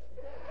yet.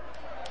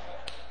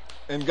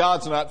 And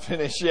God's not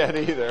finished yet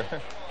either.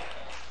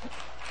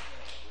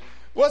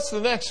 What's the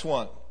next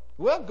one?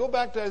 Well, go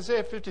back to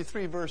Isaiah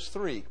 53, verse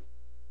 3.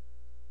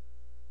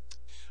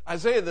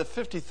 Isaiah, the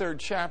 53rd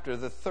chapter,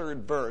 the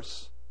 3rd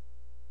verse.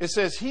 It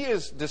says, He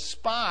is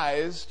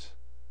despised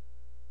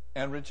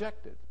and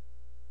rejected.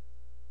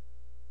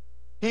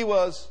 He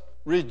was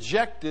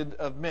rejected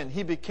of men.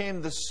 He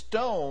became the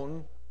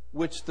stone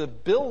which the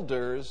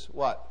builders,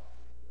 what?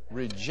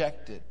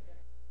 Rejected.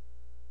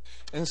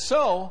 And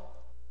so,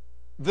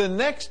 the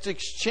next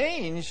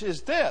exchange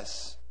is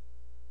this.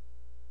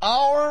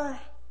 Our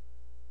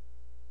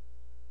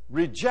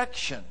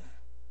rejection,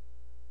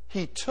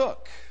 He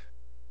took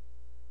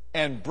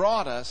and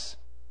brought us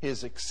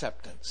His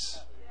acceptance.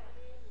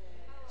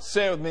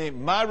 Say with me,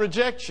 my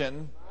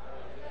rejection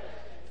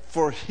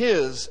for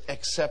His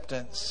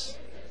acceptance.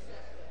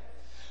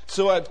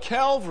 So at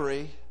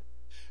Calvary,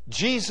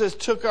 Jesus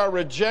took our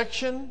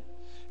rejection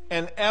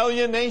and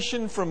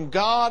alienation from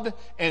God,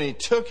 and He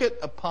took it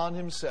upon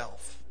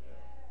Himself.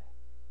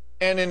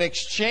 And in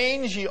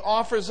exchange, He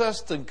offers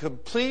us the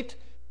complete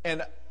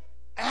and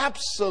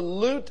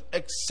absolute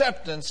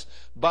acceptance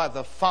by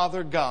the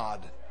Father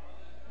God.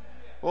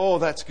 Oh,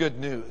 that's good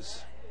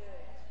news.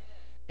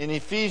 In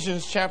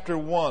Ephesians chapter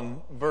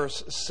 1,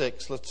 verse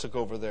 6, let's look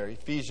over there.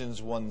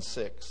 Ephesians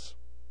 1:6.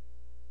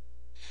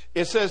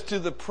 It says, to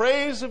the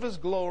praise of His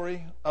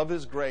glory, of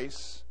His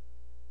grace,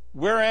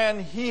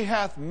 wherein He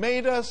hath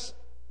made us,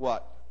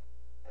 what?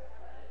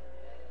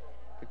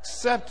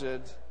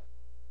 Accepted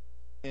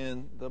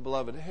in the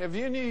Beloved. Have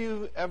any of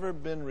you ever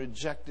been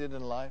rejected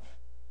in life?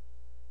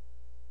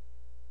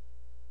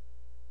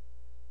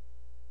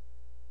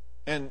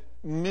 And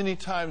many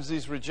times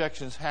these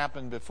rejections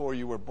happened before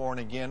you were born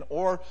again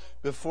or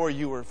before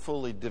you were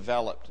fully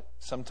developed.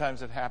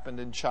 Sometimes it happened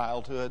in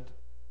childhood.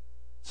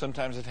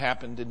 Sometimes it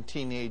happened in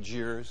teenage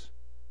years.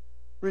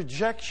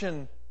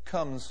 Rejection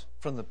comes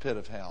from the pit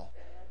of hell.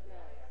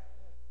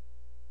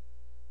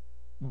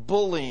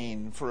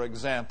 Bullying, for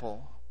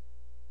example,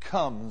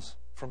 comes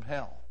from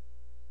hell.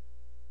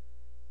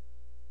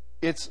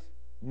 It's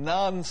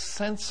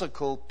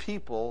nonsensical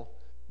people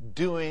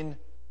doing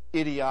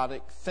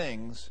idiotic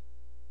things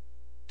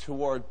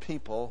toward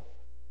people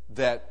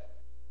that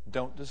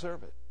don't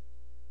deserve it.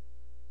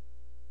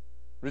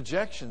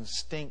 Rejection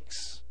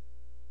stinks.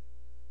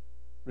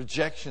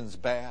 Rejection's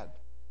bad.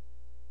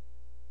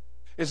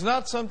 It's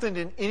not something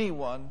that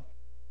anyone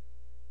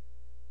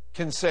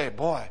can say,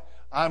 boy,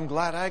 I'm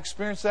glad I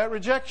experienced that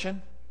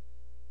rejection.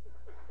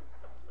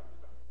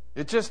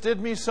 It just did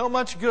me so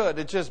much good.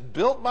 It just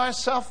built my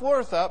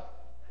self-worth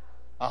up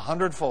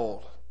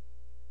 100-fold.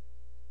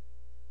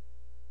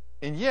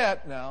 And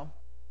yet now,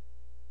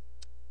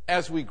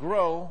 as we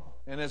grow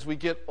and as we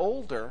get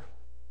older,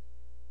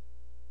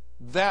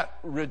 that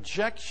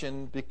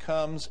rejection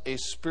becomes a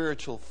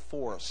spiritual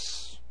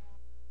force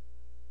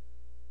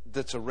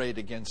that's arrayed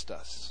against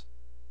us.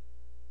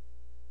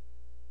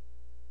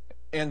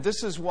 And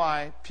this is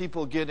why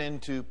people get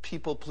into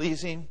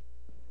people-pleasing.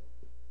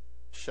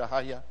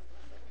 Shahaya.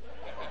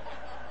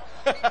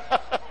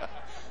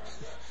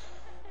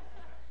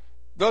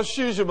 Those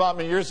shoes you bought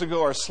me years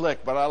ago are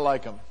slick, but I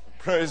like them.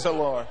 Praise the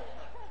Lord.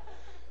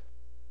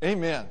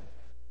 Amen.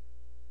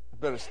 I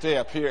better stay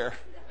up here.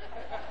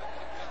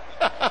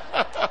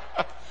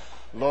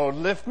 Lord,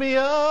 lift me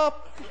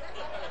up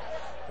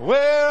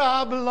where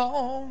I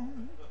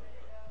belong.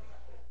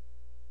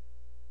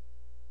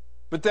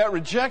 But that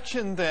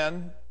rejection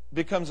then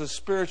becomes a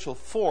spiritual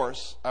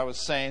force, I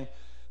was saying,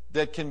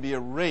 that can be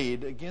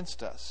arrayed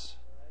against us.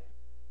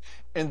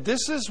 And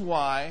this is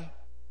why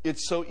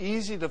it's so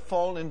easy to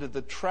fall into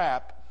the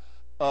trap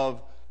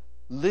of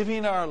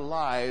living our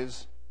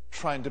lives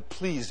trying to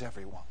please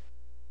everyone.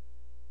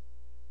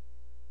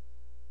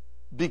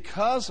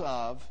 Because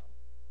of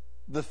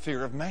the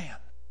fear of man.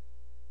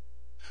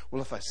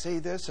 Well, if I say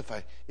this, if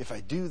I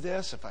do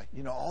this,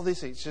 all these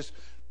things, just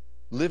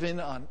living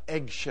on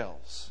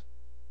eggshells,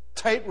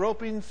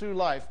 tight-roping through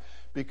life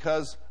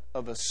because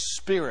of a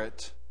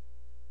spirit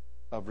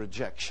of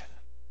rejection.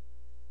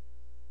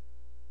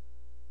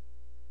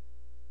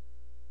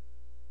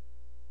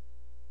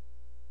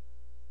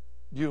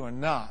 You are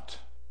not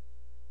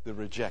the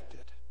rejected.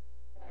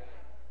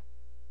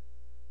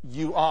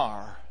 You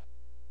are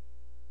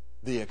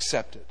the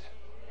accepted.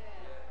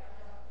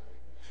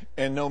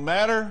 And no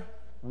matter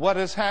what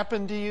has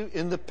happened to you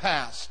in the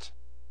past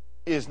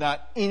is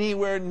not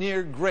anywhere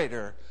near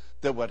greater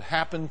than what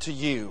happened to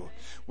you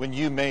when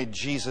you made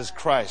Jesus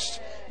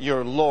Christ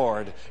your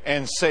Lord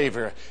and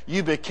Savior.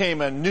 You became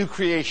a new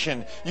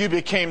creation. You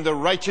became the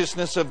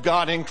righteousness of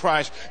God in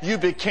Christ. You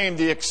became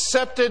the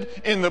accepted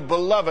in the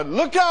beloved.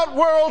 Look out,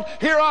 world,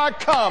 here I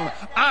come.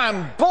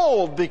 I'm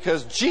bold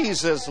because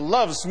Jesus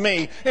loves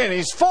me and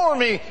He's for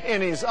me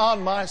and He's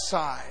on my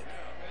side.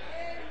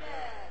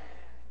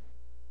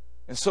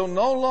 And so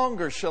no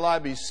longer shall I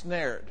be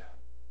snared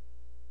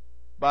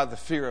by the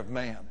fear of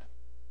man,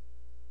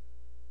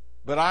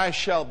 but I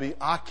shall be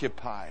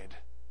occupied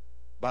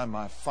by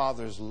my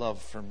Father's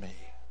love for me.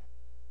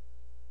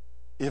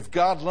 If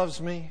God loves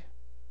me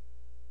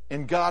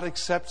and God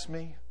accepts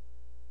me,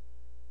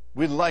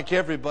 we'd like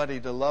everybody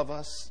to love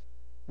us.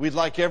 We'd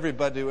like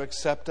everybody to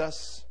accept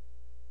us.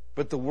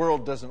 But the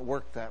world doesn't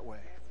work that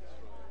way.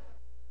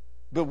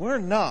 But we're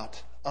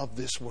not of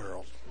this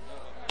world.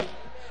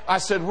 I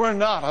said, we're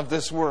not of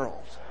this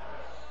world.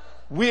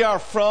 We are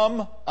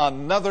from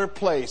another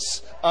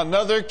place,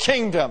 another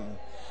kingdom.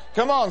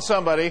 Come on,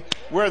 somebody.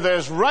 Where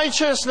there's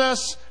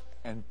righteousness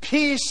and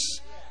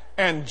peace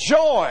and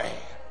joy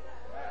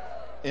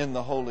in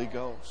the Holy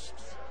Ghost.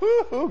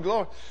 Woo-hoo,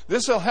 glory.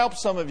 This will help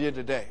some of you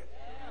today.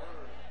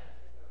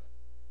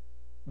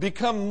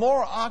 Become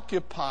more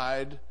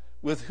occupied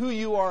with who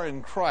you are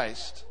in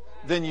Christ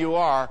than you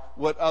are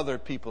what other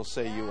people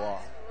say you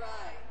are.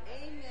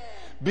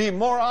 Be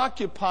more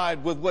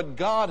occupied with what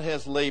God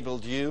has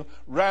labeled you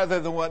rather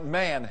than what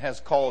man has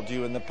called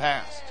you in the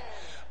past.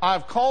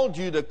 I've called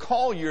you to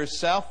call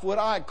yourself what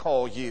I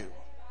call you.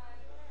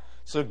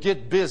 So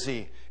get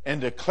busy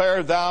and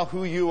declare thou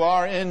who you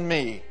are in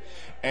me,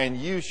 and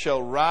you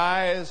shall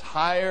rise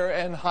higher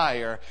and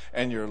higher,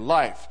 and your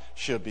life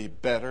shall be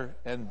better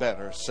and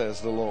better, says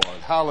the Lord.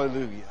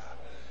 Hallelujah.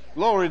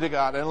 Glory to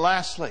God. And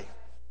lastly,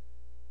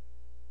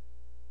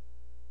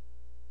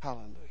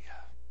 hallelujah.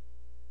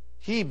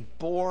 He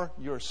bore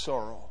your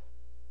sorrow.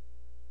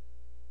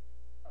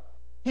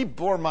 He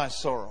bore my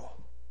sorrow.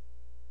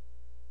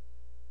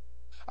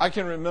 I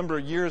can remember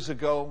years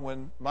ago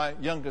when my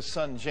youngest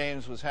son,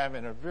 James, was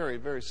having a very,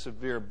 very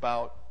severe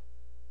bout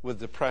with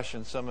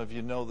depression. Some of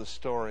you know the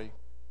story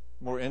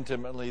more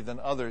intimately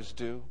than others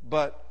do.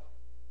 But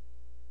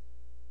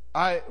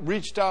I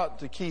reached out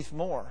to Keith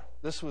Moore.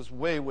 This was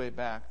way, way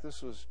back.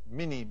 This was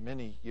many,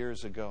 many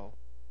years ago.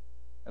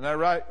 And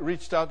I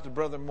reached out to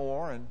Brother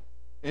Moore, and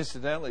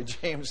incidentally,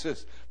 James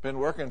has been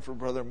working for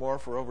Brother Moore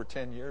for over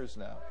 10 years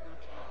now.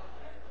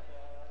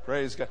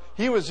 Praise God.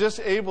 He was just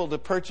able to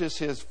purchase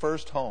his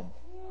first home.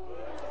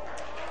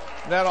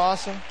 Isn't that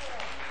awesome?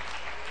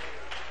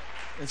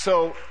 And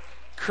so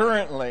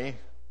currently,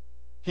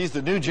 He's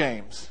the new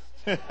James.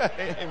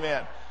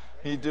 Amen.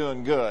 He's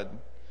doing good.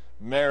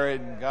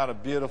 Married, got a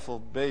beautiful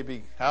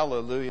baby.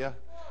 Hallelujah.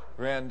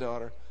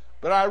 Granddaughter.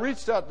 But I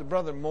reached out to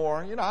Brother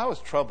Moore. I was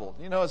troubled.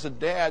 As a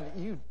dad,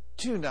 you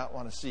do not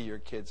want to see your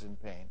kids in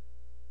pain.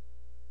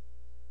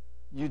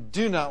 You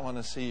do not want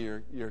to see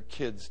your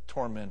kids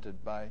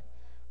tormented by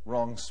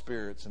wrong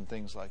spirits and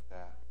things like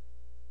that.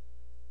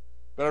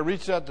 But I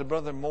reached out to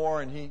Brother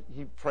Moore, and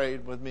he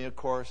prayed with me, of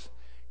course.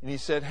 And he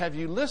said, have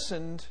you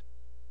listened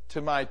to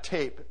my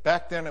tape?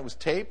 Back then it was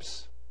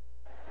tapes.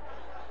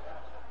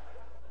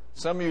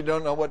 Some of you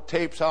don't know what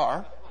tapes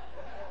are.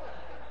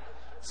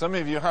 Some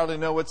of you hardly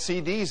know what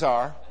CDs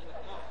are.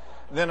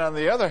 Then on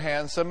the other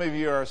hand, some of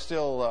you are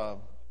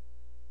still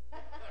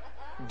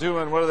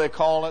doing, what do they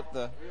call it?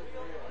 The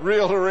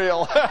reel to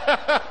reel.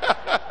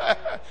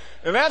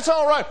 And that's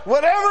all right.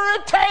 Whatever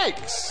it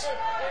takes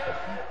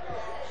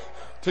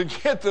to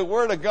get the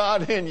Word of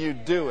God in you,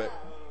 do it.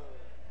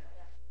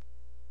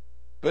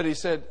 But he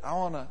said, I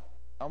want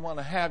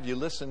to have you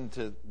listen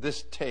to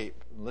this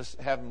tape.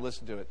 Have them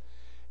listen to it.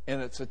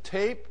 And it's a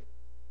tape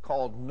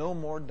called No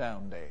More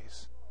Down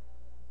Days.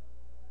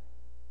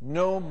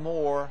 No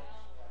more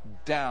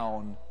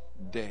down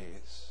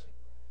days.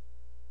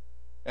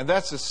 And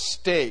that's a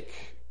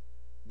stake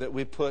that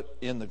we put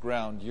in the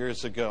ground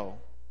years ago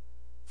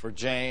for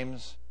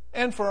James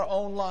and for our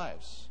own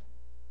lives.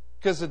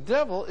 Because the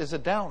devil is a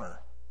downer.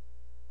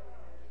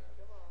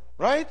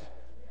 Right?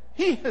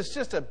 He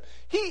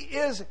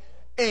is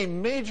a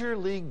major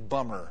league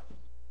bummer.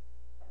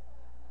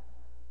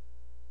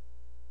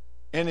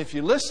 And if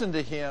you listen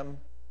to him,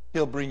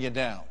 he'll bring you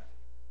down.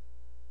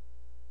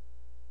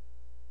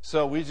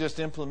 So we just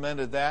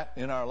implemented that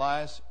in our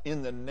lives.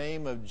 In the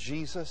name of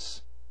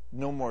Jesus,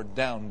 no more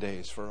down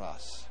days for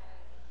us.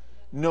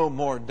 No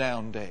more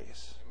down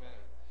days.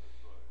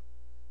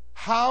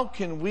 How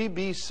can we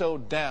be so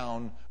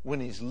down when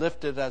He's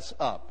lifted us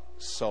up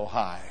so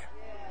high?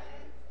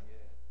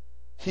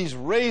 He's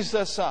raised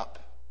us up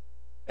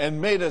and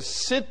made us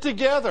sit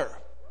together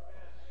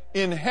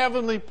in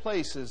heavenly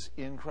places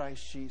in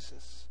Christ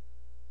Jesus.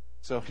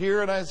 So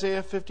here in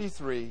Isaiah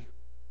 53,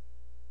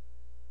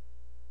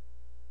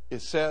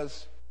 it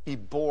says, He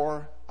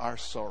bore our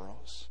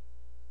sorrows.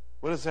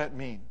 What does that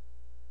mean?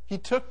 He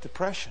took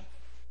depression.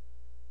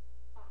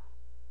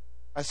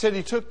 I said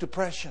He took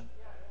depression.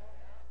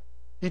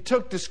 He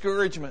took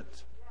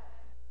discouragement.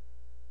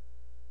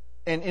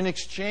 And in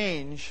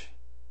exchange,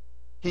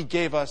 He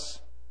gave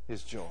us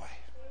His joy.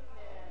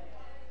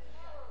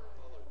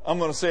 I'm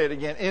going to say it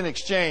again. In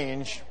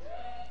exchange,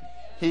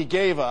 He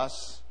gave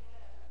us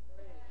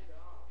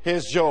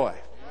His joy.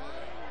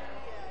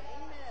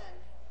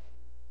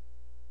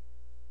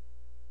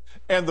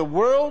 And the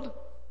world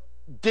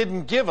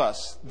didn't give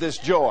us this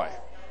joy.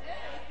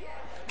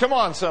 Come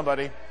on,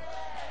 somebody.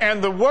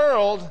 And the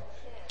world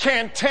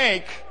can't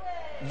take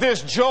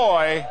this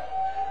joy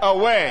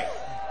away.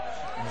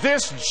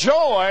 This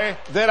joy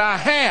that I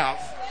have,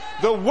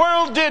 the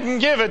world didn't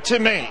give it to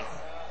me.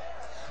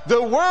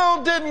 The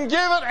world didn't give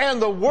it,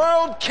 and the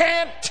world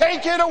can't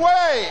take it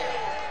away.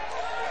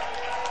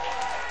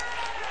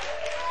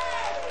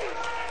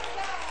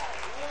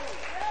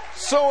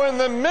 So in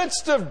the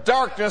midst of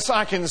darkness,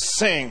 I can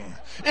sing.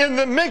 In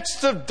the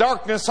midst of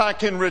darkness, I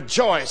can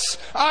rejoice.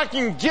 I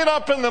can get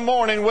up in the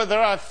morning,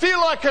 whether I feel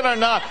like it or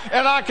not,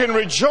 and I can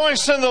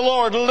rejoice in the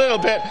Lord a little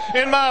bit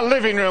in my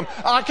living room.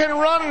 I can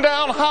run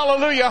down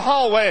Hallelujah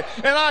Hallway,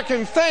 and I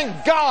can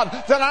thank God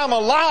that I'm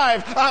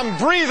alive, I'm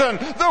breathing.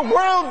 The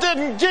world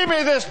didn't give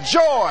me this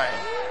joy.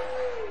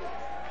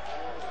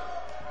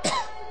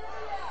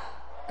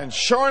 And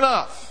sure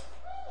enough,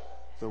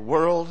 the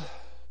world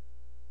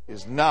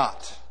is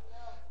not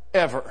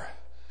ever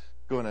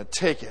going to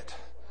take it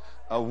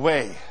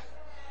away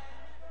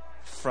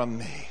from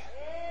me.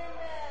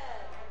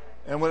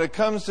 And when it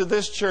comes to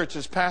this church,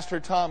 as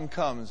Pastor Tom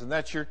comes, and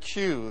that's your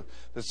cue,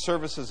 the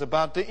service is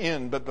about to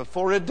end, but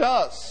before it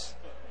does,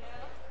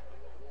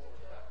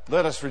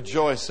 let us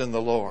rejoice in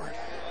the Lord.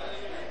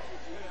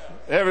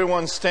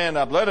 Everyone stand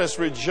up. Let us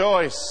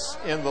rejoice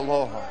in the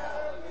Lord.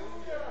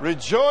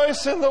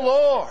 Rejoice in the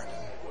Lord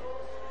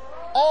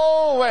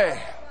always.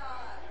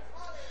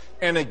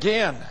 And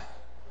again,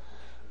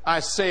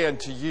 I say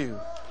unto you,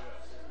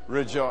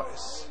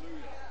 rejoice.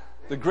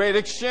 The great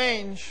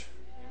exchange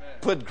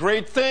put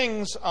great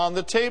things on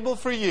the table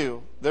for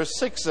you. There's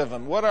 6 of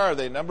them. What are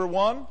they? Number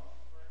 1,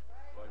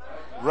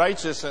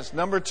 righteousness.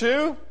 Number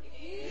 2,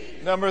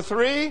 number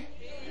 3,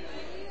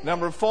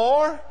 number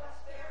 4,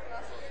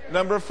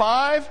 number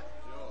 5,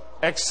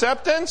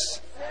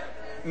 acceptance.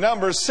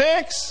 Number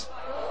 6,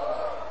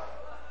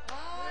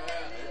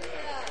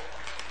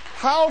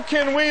 how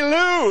can we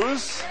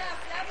lose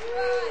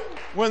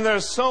when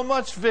there's so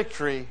much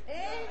victory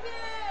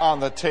on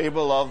the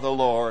table of the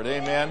Lord?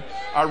 Amen.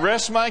 I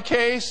rest my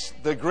case.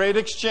 The great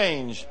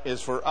exchange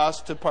is for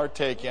us to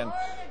partake in.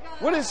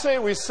 What do you say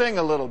we sing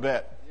a little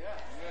bit?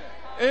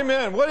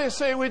 Amen. What do you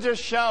say we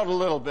just shout a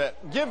little bit?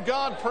 Give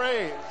God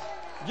praise.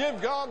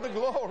 Give God the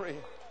glory.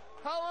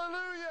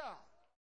 Hallelujah.